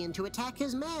Gatlian to attack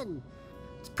his men.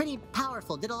 It's pretty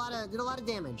powerful, did a lot of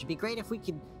damage. It'd be great if we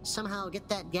could somehow get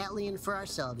that Gatlian for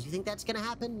ourselves. You think that's gonna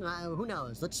happen? Who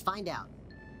knows? Let's find out.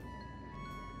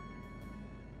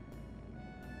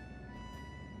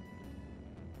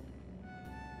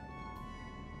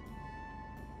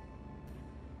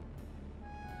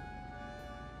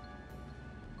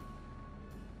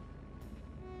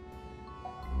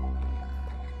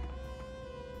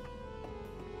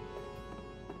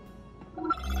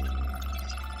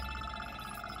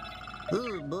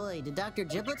 Oh boy, did Dr.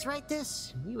 Giblets write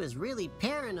this? He was really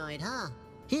paranoid, huh?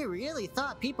 He really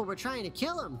thought people were trying to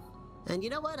kill him. And you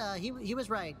know what? He was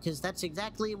right, because that's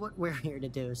exactly what we're here to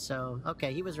do. So,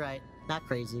 okay, he was right. Not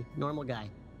crazy. Normal guy.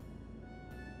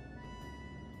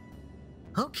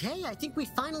 Okay, I think we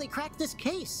finally cracked this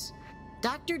case.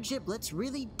 Dr. Giblets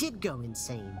really did go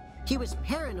insane. He was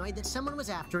paranoid that someone was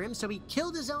after him, so he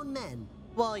killed his own men.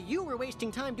 While you were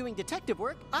wasting time doing detective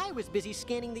work, I was busy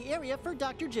scanning the area for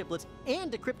Dr. Giblets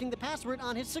and decrypting the password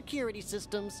on his security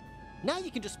systems. Now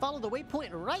you can just follow the waypoint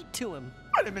right to him.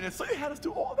 Wait a minute, so you had us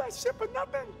do all that shit for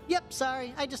nothing? Yep,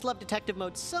 sorry. I just love detective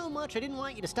mode so much I didn't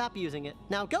want you to stop using it.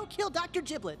 Now go kill Dr.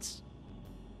 Giblets.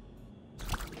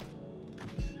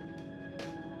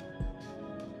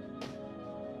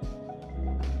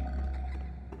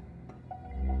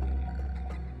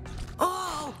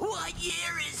 Oh, what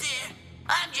year is it?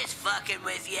 I'm just fucking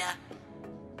with ya.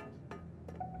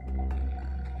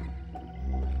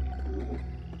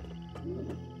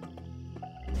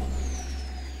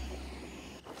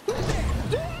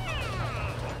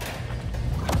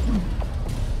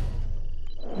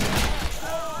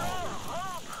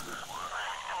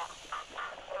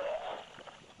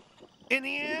 In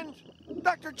the end,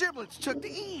 Dr. Giblets took the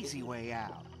easy way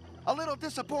out. A little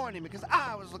disappointing because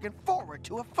I was looking forward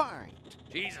to a fight.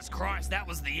 Jesus Christ, that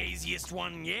was the easiest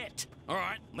one yet. All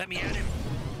right, let me at him.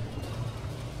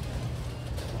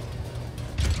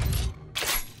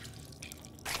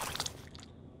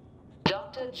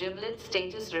 Dr. Giblet's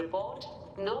status report.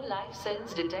 No life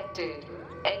sense detected.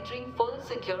 Entering full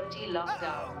security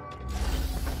lockdown.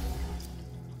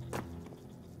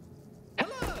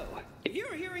 Hello! If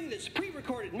you're hearing this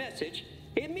pre-recorded message,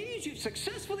 it means you've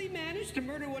successfully managed to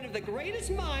murder one of the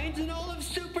greatest minds in all of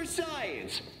super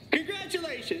science.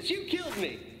 Congratulations, you killed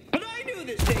me. But I knew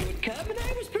this day would come, and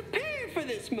I was prepared for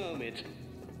this moment.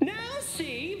 Now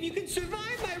see if you can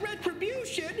survive my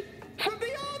retribution from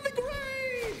beyond the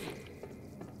grave!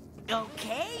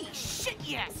 Okay, shit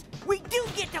yes! We do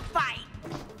get to fight!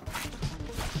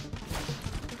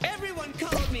 Everyone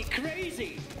called me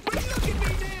crazy, but look at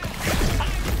me now!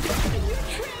 I'm dead and you're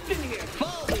trapped in here,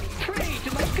 falling prey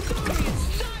to my glorious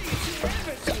science you're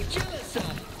ever so jealous of!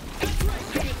 That's right,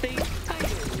 Timothy, I know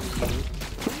you.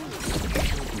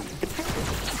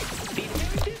 The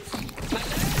inheritance? My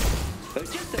lab? Or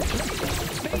just a plain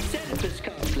space Oedipus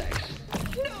complex?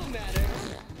 No matter!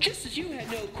 Just as you had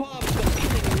no qualms about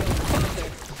killing your own father,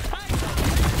 I thought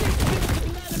you spilled the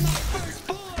blood of my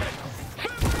firstborn!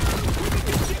 Farewell,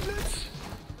 Dr. Giblets!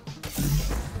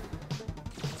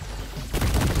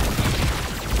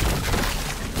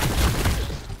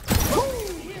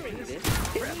 Hearing this,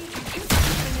 it means you just got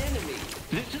an enemy.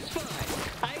 This is fine.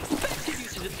 I expected you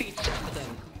to defeat some of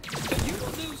them, but you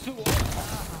will lose the war.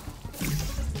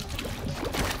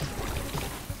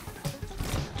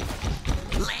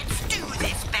 Let's do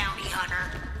this, bounty hunter!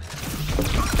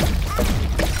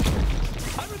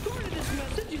 I recorded this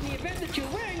message in the event that you're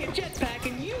wearing a jetpack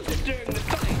and use it during the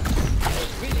fight. I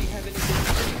don't really have anything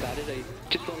to say about it. I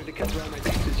just wanted to cover all my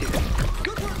bases here.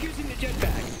 Good work using the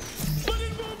jetpack. But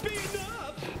it won't be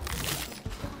enough!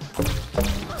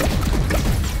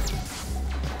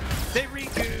 They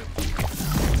recoup.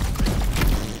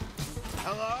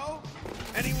 Hello?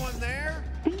 Anyone there?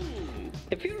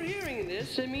 If you're hearing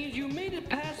this, it means you made it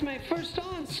past my first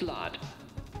onslaught.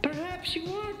 Perhaps you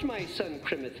aren't my son,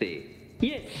 Crimothy.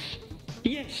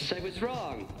 Yes, I was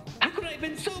wrong. How could I have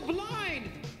been so blind?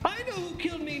 I know who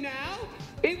killed me now.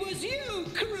 It was you,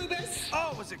 Krubus.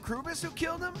 Oh, was it Krubus who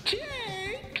killed him?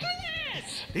 Take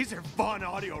this! These are fun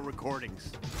audio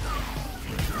recordings.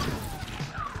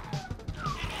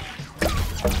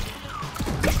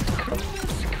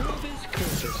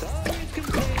 Krubus, always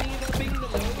complaining about being the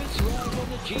lowest rung on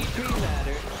the G3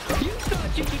 ladder. You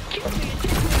thought you could kill me and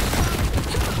just went to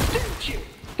the top, didn't you?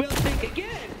 Well, think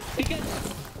again,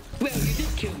 because, well, you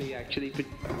did kill me actually, but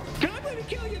I'm gonna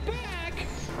kill you back!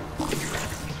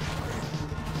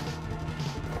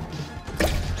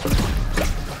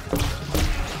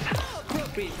 How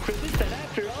appropriate, Krubus, that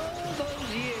after all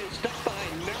those years stuck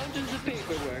behind mountains of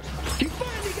paperwork, you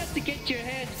finally got to get your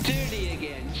hands dirty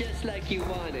again, just like you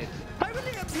wanted. I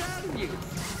really am proud of you,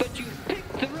 but you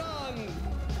picked the wrong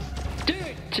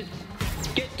dirt to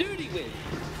get dirty with.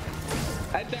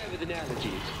 I'm bad with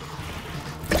analogies.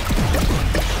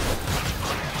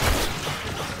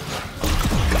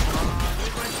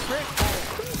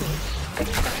 Could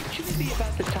it actually be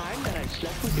about the time that I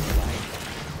slept with your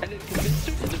wife, and then convinced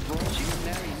her to divorce you and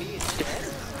marry me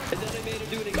instead? And then I made her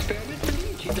do an experiment for me,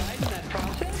 and she died in that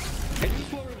process? And you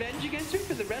swore revenge against me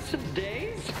for the rest of the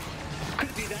days? Could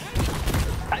it be that?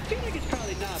 I feel like it's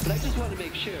probably not, but I just want to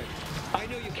make sure. I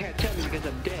know you can't tell me because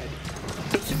I'm dead,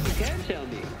 but soon you can tell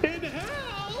me. In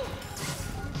hell!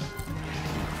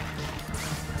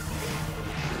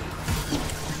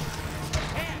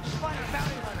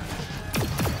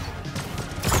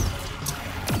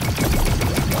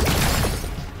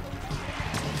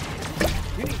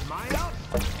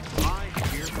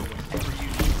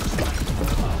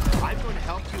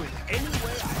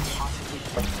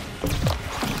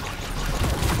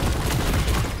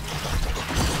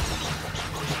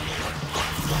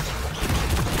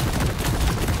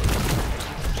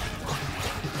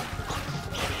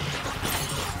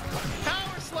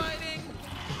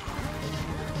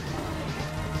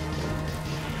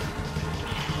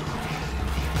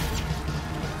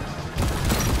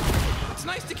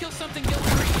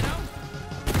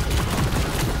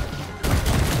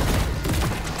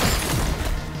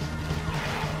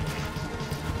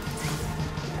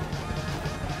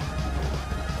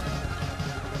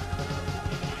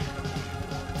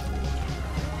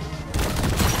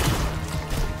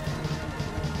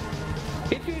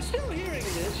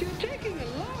 Douglas, you're taking a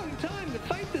long time to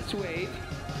fight this wave.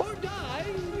 Or die.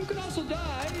 You could also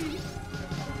die.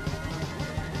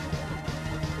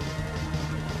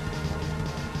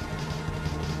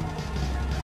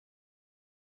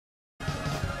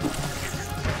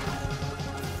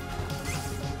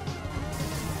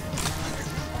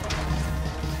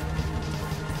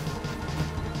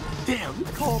 Damn, you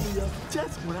called me up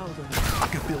just when I was on. I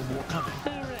can feel more coming.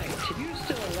 All right, if you're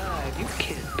still alive, you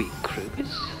can't beat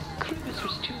Krubis. Krubis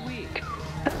was too weak.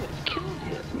 I would have killed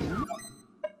him.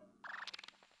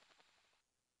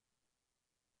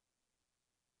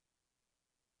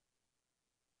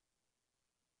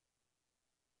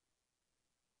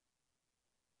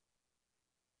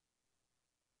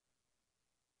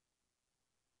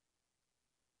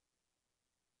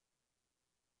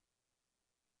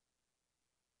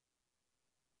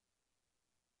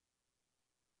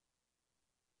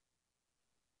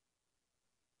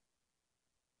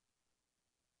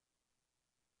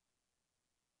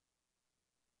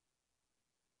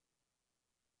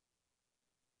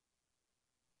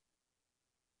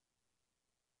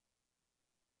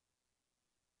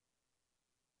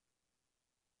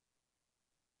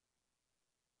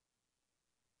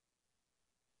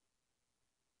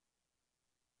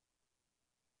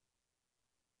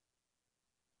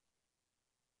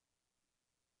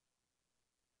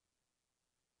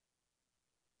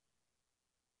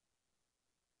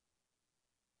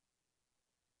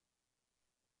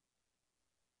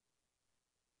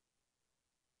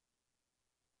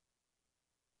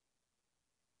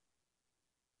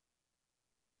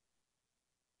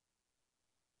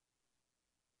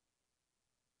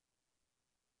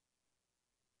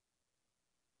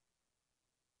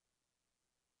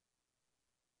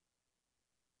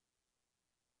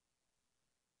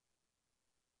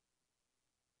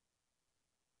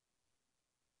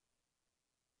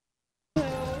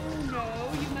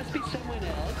 Be someone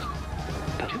else.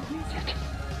 But who is it?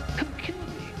 Who killed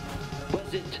me?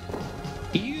 Was it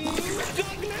you,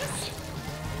 Douglas?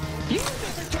 You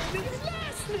never told me your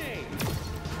last name!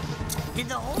 Did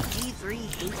the whole G3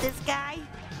 hate this guy?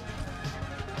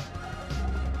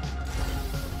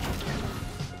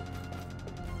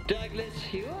 Douglas,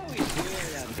 you always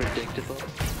were unpredictable.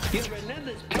 Your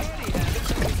relentless party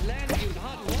habits always landed you in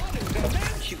hot water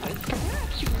gargantuan.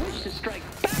 Perhaps you wish to strike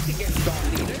back against our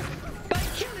leader by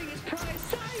killing his prize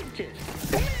scientist.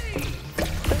 Hey!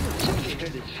 That would certainly hurt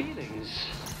his feelings.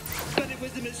 But it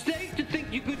was a mistake to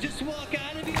think you could just walk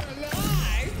out of here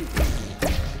alive!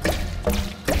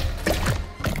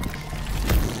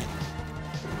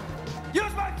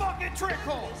 Use my fucking trick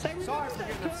hole! Sorry for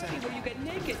getting upset. Where you got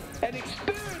naked and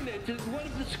experimented with one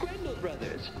of the Screndel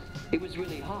brothers. It was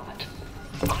really hot.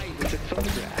 I even took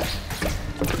photographs.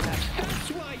 Perhaps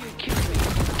that's why you killed me.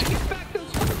 To get back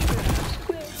those photographs.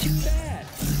 Well, too bad.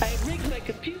 I had rigged my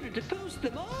computer to post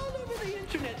them all over the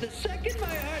internet the second my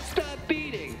heart stopped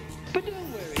beating. But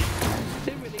don't worry.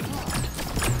 They're really hot.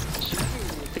 So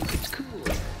everyone will think it's cool.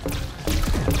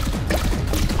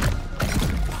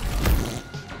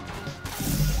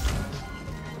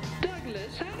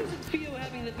 Douglas, how does it feel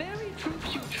having the very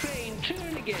troops you train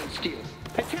turn against you?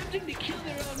 Attempting to kill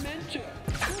their own mentor.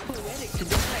 How poetic to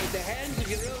die at the hands of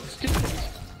your own students.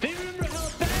 They remember how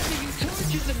badly you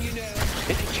tortured them, you know,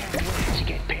 and they can't wait to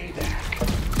get payback.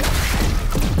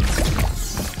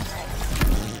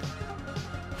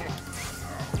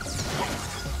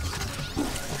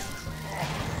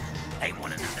 They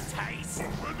want another taste.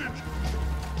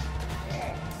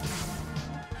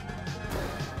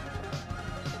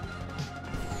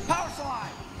 Power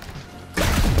slide!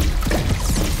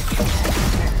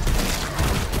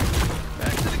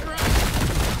 Back to the ground!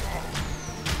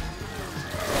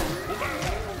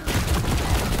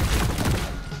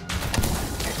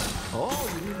 Oh,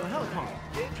 you need my help, huh?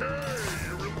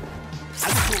 I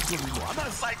just know it's gonna be more. I'm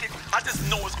not psychic. I just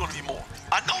know it's gonna be more.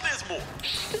 I know there's more.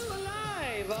 Still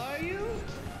alive, are you?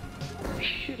 I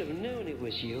should have known it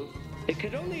was you. It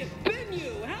could only have been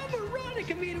you. How moronic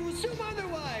of me to assume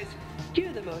otherwise.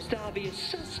 You're the most obvious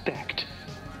suspect.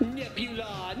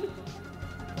 Nebulon.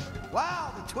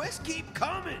 Wow, the twists keep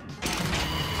coming.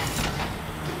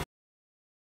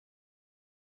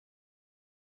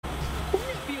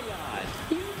 Nebulon,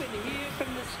 you've been here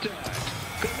from the start.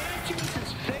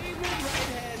 Galactus' favorite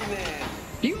right-hand man.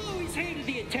 You always hated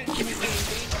the attention you gave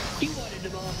me. You wanted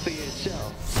them all for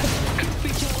yourself. Truth be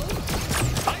told,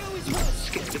 I always was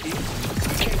scared of you.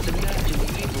 Can't imagine the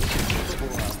evils you're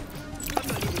capable of. I'm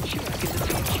not even sure I can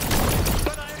defeat you.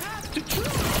 But I have to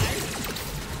try!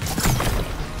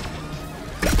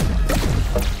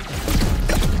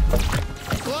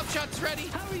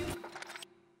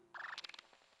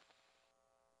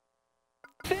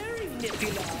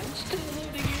 Manipula. I'm still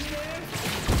holding in there.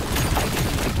 I used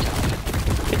to be tough.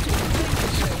 It's one thing to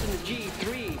serve in the G3,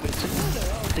 but it's another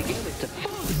altogether to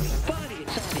fully embody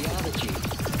its ideology.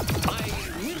 I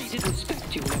really didn't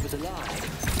respect you when I was alive,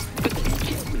 but then you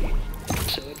killed me.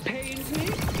 So it pains me,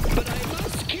 but I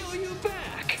must kill you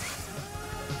back.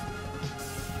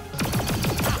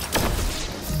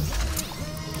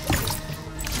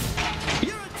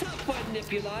 You're a tough one,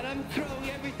 Manipula. I'm throwing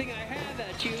everything I have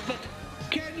at you, but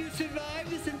can you survive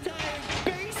this entire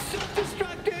base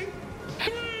self-destructing?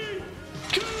 3,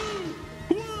 2,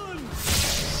 1.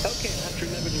 Okay, I'll have to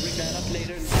remember to rig that up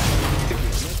later and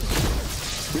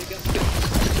rig up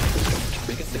base.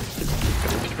 Rig up base.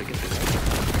 Rig up base.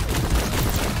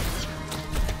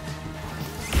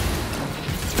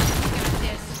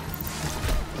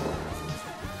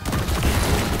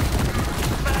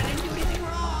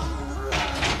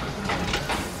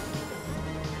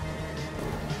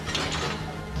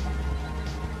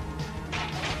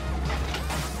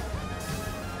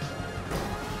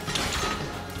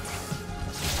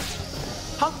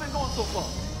 How's it been going so far?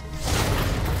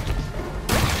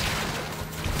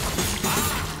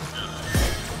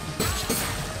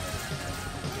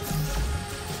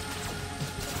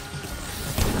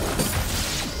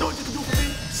 Know what you can do for me?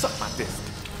 Suck my fist.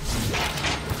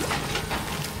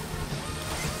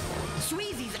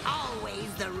 Sweezy's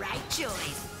always the right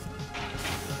choice.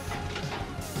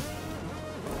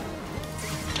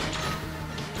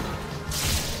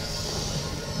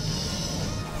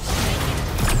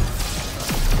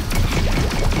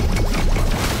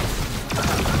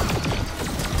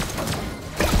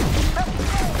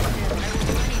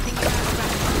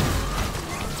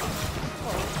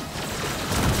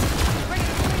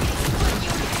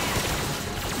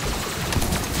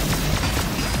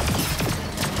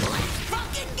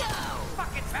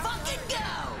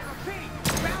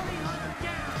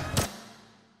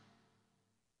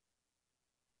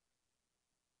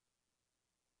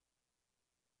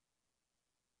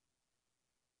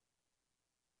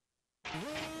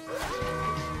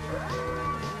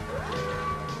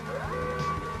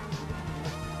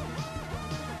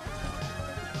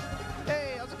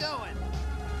 Hey, how's it going?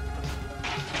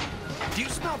 Do you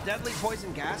smell deadly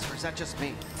poison gas, or is that just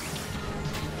me?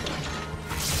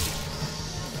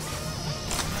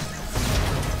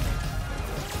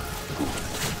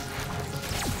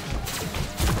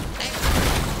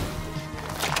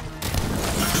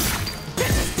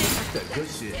 That's good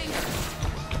shit.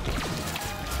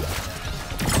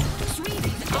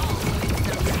 Sweezy's always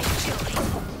the right choice.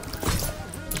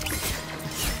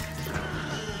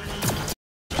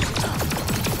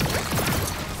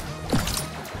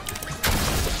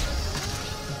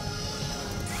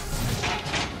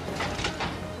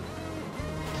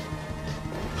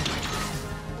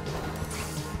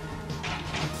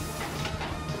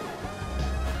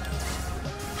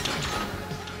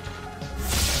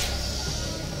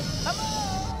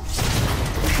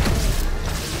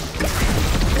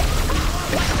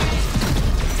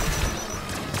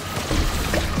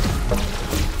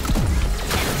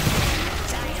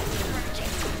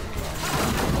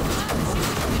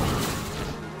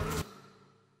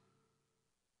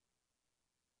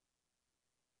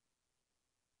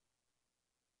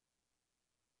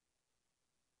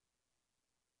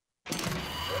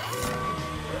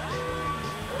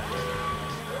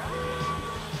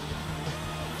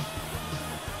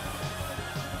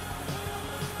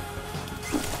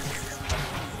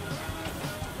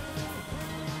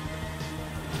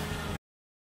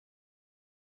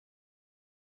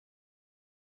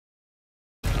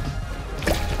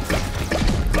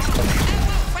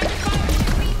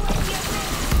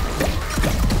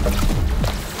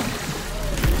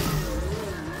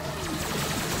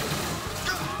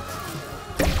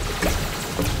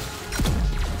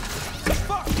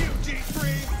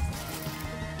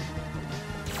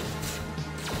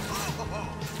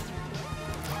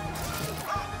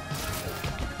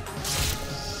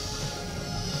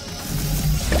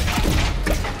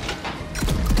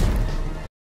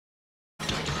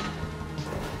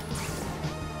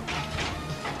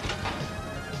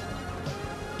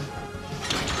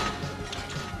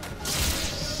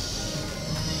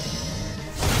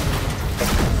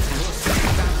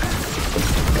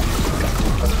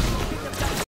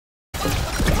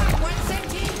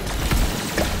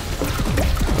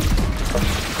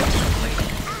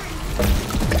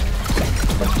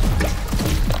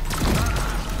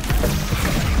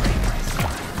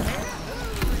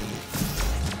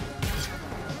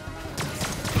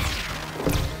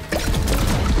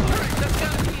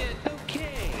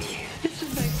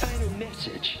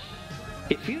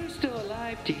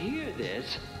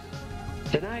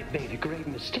 then I've made a grave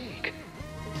mistake.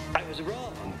 I was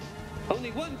wrong.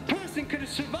 Only one person could have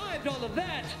survived all of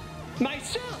that.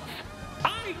 Myself!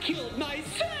 I killed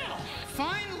myself!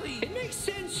 Finally! It makes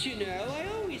sense, you know. I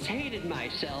always hated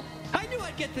myself. I knew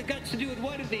I'd get the guts to do it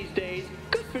one of these days.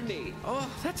 Good for me. Oh,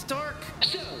 that's dark.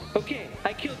 So, okay,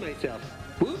 I killed myself.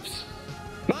 Whoops.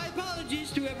 My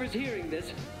apologies to whoever's hearing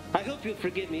this. I hope you'll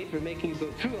forgive me for making you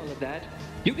go through all of that.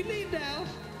 You can leave now.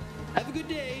 Have a good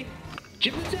day.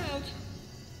 Giblets out.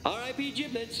 R.I.P.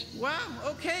 Giblets. Wow,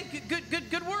 okay,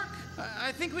 good work.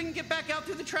 I think we can get back out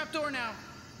through the trapdoor now.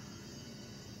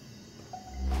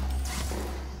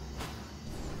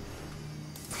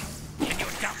 Can your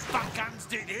dumb fuck guns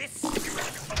do this?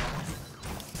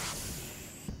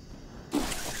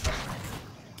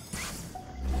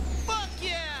 Fuck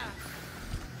yeah!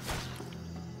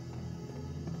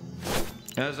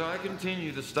 As I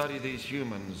continue to study these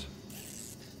humans,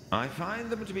 I find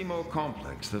them to be more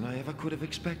complex than I ever could have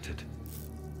expected.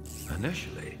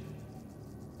 Initially,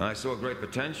 I saw great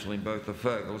potential in both the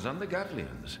Fergals and the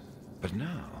Gatlians, but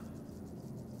now,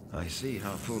 I see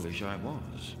how foolish I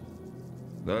was.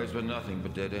 Those were nothing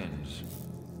but dead ends.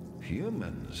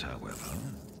 Humans, however,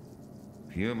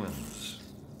 humans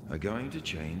are going to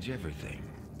change everything.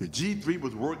 The G3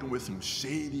 was working with some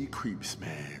shady creeps,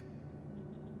 man.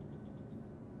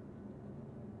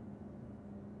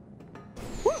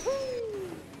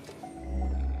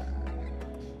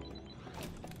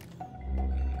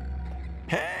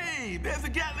 Hey, there's a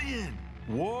Gatlian!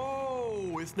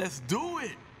 Whoa, it's Let's Do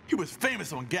It! He was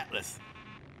famous on Gatless.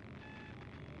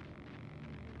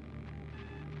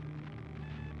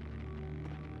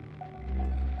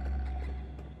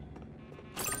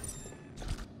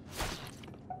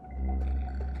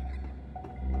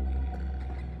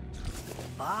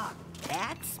 Fuck,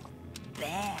 that's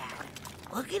bad.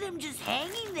 Look at him just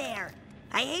hanging there.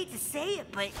 I hate to say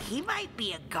it, but he might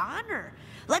be a goner.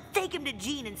 Let's take him to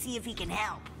Gene and see if he can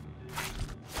help.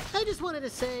 I just wanted to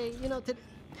say, you know, today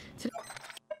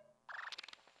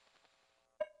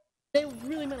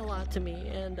really meant a lot to me,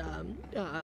 and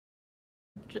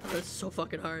this is so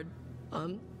fucking hard.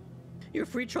 Your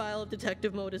free trial of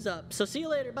detective mode is up, so see you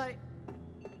later, bye.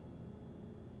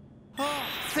 Oh,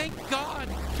 thank God!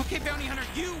 Okay, Bounty Hunter,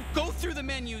 you go through the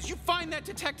menus, you find that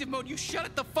detective mode, you shut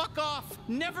it the fuck off!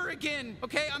 Never again,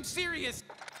 okay? I'm serious.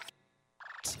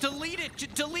 Delete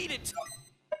it, delete it!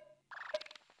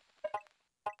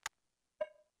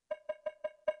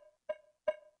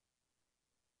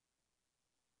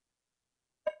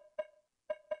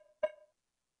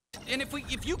 And if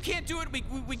you can't do it,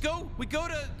 we go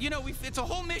to, you know, it's a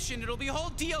whole mission. It'll be a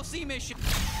whole DLC mission.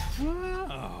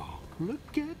 Wow,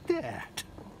 look at that.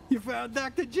 You found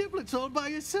Dr. Giblets all by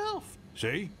yourself.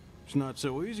 See? It's not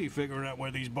so easy figuring out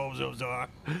where these bozos are.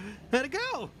 How'd it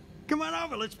go? Come on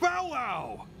over, let's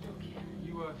powwow.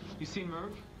 You seen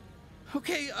Merv?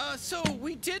 Okay, so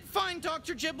we did find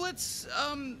Dr. Giblets.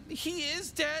 He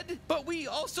is dead, but we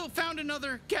also found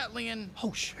another Gatlian.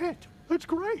 Oh shit, that's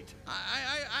great.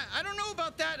 I don't know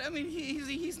about that. I mean,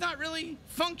 he's not really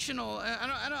functional.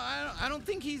 I don't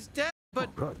think he's dead. But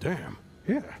oh, God damn.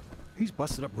 Yeah, he's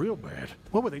busted up real bad.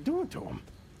 What were they doing to him?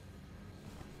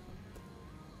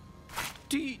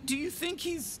 do you think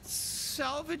he's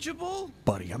salvageable?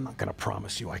 Buddy, I'm not gonna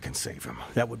promise you I can save him.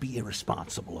 That would be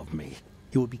irresponsible of me.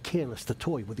 It would be careless to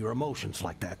toy with your emotions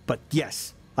like that. But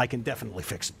yes, I can definitely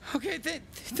fix him. Okay,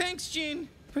 thanks, Gene.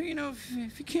 But you know,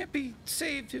 if he can't be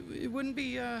saved, it wouldn't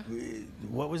be,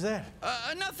 What was that?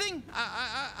 Nothing.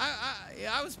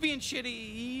 I was being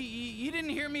shitty. You didn't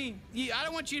hear me. I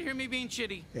don't want you to hear me being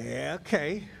shitty. Yeah,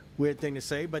 okay. Weird thing to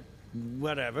say, but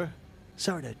whatever.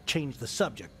 Sorry to change the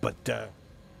subject, but,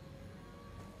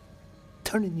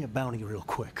 turn in your bounty real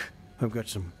quick. I've got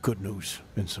some good news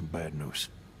and some bad news.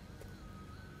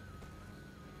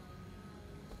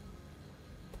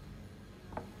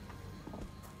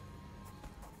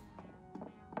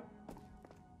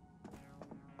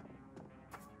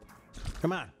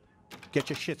 Come on,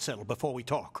 get your shit settled before we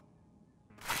talk.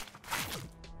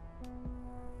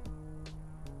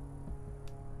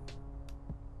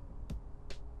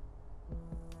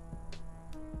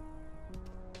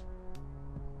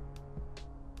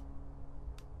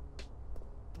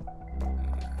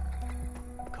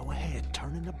 Go ahead,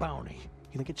 turn in the bounty.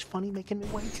 You think it's funny making me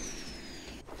wait?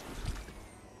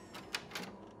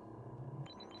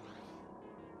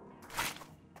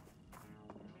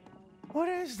 What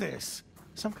is this?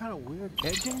 Some kind of weird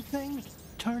edging thing?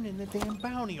 Turn in the damn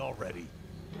bounty already.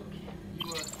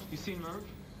 You seen Merv?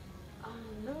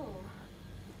 No.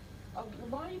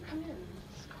 Why don't you come in?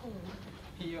 It's cold.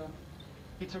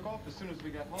 He took off as soon as we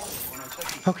got home when I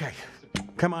checked his... Okay,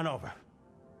 come on over.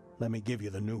 let me give you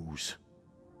the news.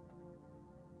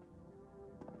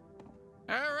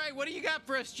 All right, what do you got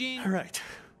for us, Gene? All right.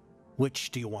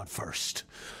 Which do you want first?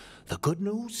 The good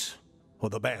news or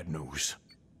the bad news?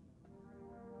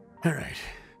 All right.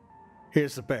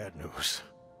 Here's the bad news.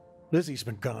 Lizzie's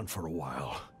been gone for a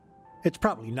while. It's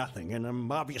probably nothing, and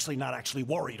I'm obviously not actually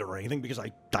worried or anything because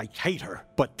I hate her.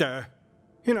 But,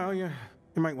 you know, you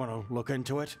might want to look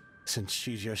into it, since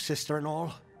she's your sister and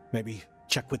all. Maybe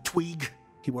check with Tweeg.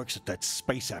 He works at that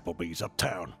Space Applebee's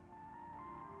uptown.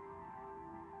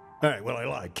 All right, well, I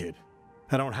lied, kid.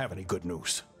 I don't have any good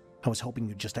news. I was hoping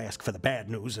you'd just ask for the bad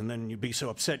news, and then you'd be so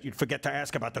upset you'd forget to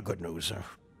ask about the good news. I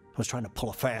was trying to pull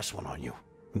a fast one on you,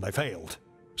 and I failed.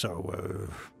 So,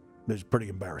 it was pretty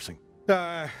embarrassing.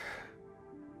 Yeah,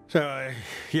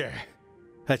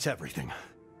 that's everything.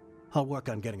 I'll work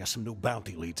on getting us some new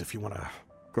bounty leads if you want to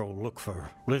go look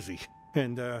for Lizzie.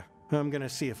 And, I'm gonna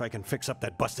see if I can fix up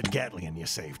that busted Gatlian you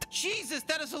saved. Jesus,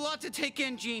 that is a lot to take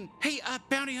in, Gene. Hey,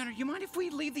 Bounty Hunter, you mind if we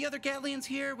leave the other Gatlians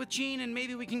here with Gene and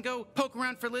maybe we can go poke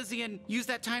around for Lizzie and use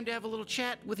that time to have a little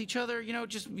chat with each other? You know,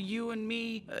 just you and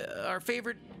me, our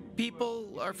favorite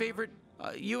people, our favorite,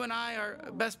 you and I, our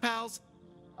best pals.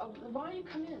 Why don't you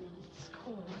come in? It's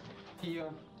cold.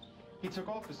 He took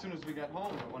off as soon as we got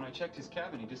home, but when I checked his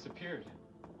cabin, he disappeared.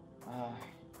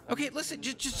 Okay, listen,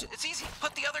 just it's easy.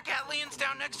 Put the other Gatlians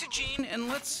down next to Gene, and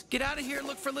let's get out of here and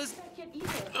look for Liz.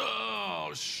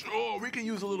 Oh, sure. We can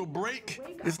use a little break.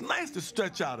 It's nice to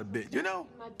stretch out a bit, you know?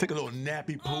 Take a little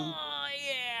nappy poo. Oh,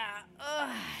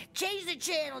 yeah. Change the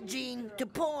channel, Gene, to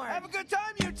porn. Have a good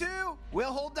time, you two.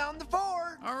 We'll hold down the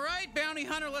fort. All right, Bounty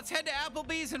Hunter, let's head to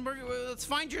Applebee's and let's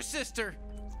find your sister.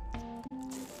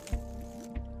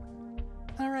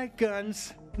 All right,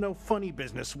 Guns. No funny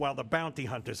business while the bounty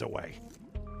hunter's away.